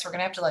come back, so we're going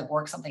to have to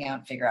work something out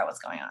and figure out what's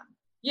going on.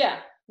 Yeah,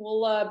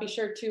 we'll be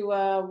sure to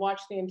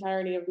watch the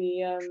entirety of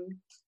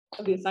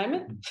the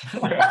assignment.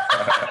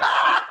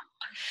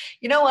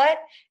 You know what?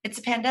 It's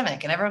a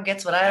pandemic, and everyone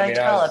gets what I like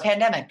to call a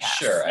pandemic pass.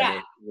 Sure. Yeah,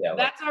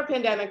 that's our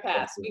pandemic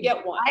pass. We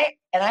get one.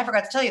 I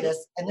forgot to tell you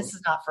this, and this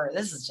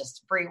is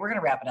just free. We're going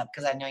to wrap it up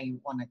because I know you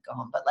want to go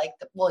home, but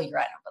you're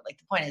right. But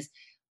the point is,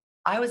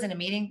 I was in a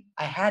meeting.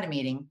 I had a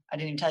meeting. I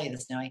didn't even tell you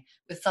this, Noe,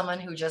 with someone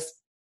who just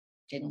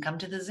didn't come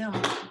to the Zoom.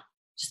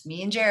 Just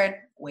me and Jared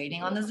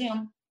waiting on the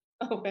Zoom.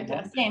 Oh,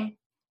 fantastic.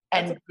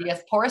 And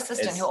the poor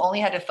assistant who only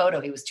had a photo,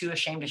 he was too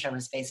ashamed to show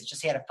his face. It's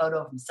just he had a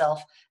photo of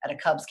himself at a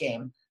Cubs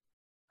game.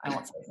 I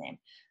won't say his name.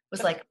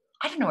 Was like,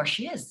 I don't know where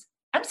she is.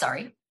 I'm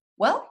sorry.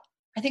 Well,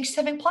 I think she's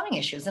having plumbing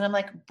issues. And I'm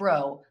like,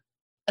 bro,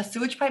 a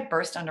sewage pipe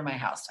burst under my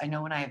house. I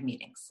know when I have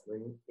meetings.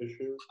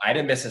 I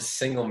didn't miss a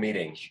single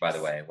meeting, by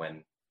the way,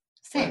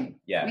 Same.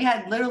 Yeah. We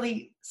had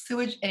literally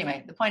sewage.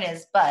 Anyway, the point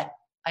is, but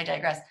I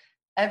digress.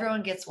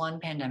 Everyone gets one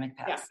pandemic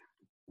pass. Yeah.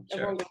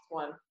 Sure. Everyone gets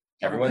one.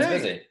 Everyone's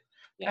busy.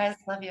 Guys,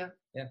 love you.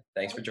 Yeah.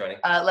 Thanks for joining.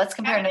 Let's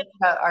compare notes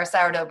about our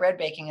sourdough bread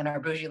baking and our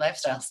bougie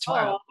lifestyles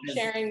tomorrow.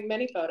 Sharing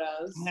many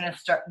photos. I'm going to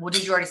start. Well,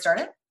 did you already start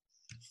it?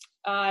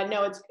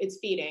 No, it's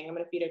feeding. I'm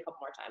going to feed it a couple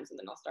more times and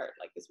then I'll start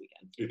like this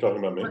weekend. You're talking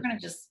about me? We're going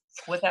to just,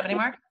 what's happening,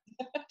 Mark?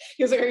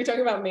 He was like, are you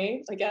talking about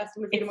me? I guess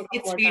I'm going to feed him a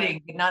couple more feeding,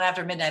 times. But not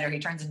after midnight or he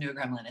turns into a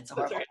gremlin. It's a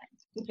horrible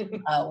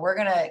thing. We're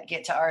going to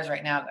get to ours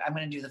right now. I'm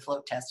going to do the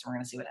float test and we're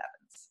going to see what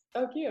happens.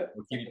 Oh, cute.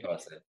 We'll keep you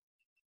posted.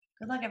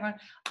 Good luck, everyone.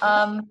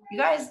 You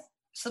guys,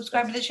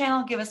 subscribe to the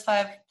channel. Give us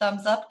 5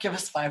 thumbs up. Give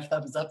us 5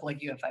 thumbs up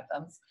like you have 5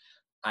 thumbs.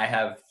 I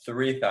have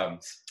 3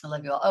 thumbs. I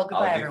love you all. Oh,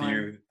 goodbye, everyone. I'll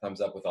give you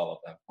thumbs up with all of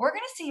them. We're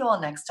going to see you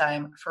all next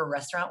time for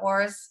Restaurant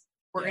Wars.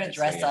 We're going to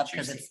dress up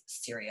because it's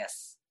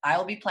serious. I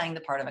will be playing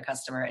the part of a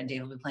customer and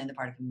Dave will be playing the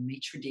part of a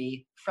maitre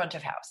d' front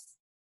of house.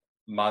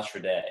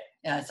 Maitre d'.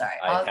 Yeah, sorry.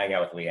 I hang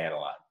out with Leanne a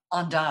lot.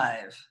 On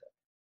Dive.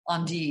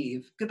 On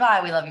Dive.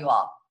 Goodbye. We love you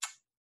all.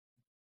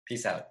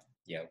 Peace out.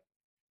 Yo.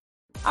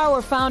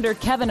 Our founder,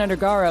 Kevin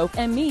Undergaro,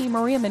 and me,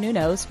 Maria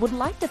Menounos, would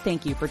like to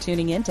thank you for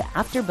tuning in to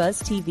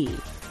AfterBuzz TV.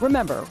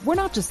 Remember, we're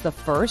not just the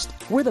first,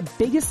 we're the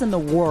biggest in the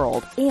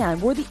world,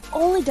 and we're the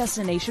only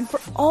destination for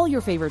all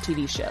your favorite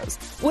TV shows.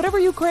 Whatever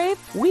you crave,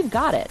 we've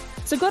got it.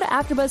 So go to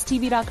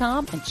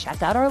AfterBuzzTV.com and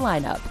check out our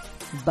lineup.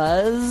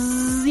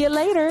 Buzz you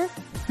later.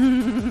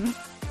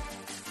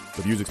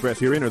 The views expressed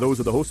herein are those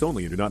of the hosts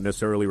only and do not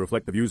necessarily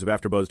reflect the views of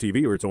AfterBuzz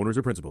TV or its owners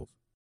or principals.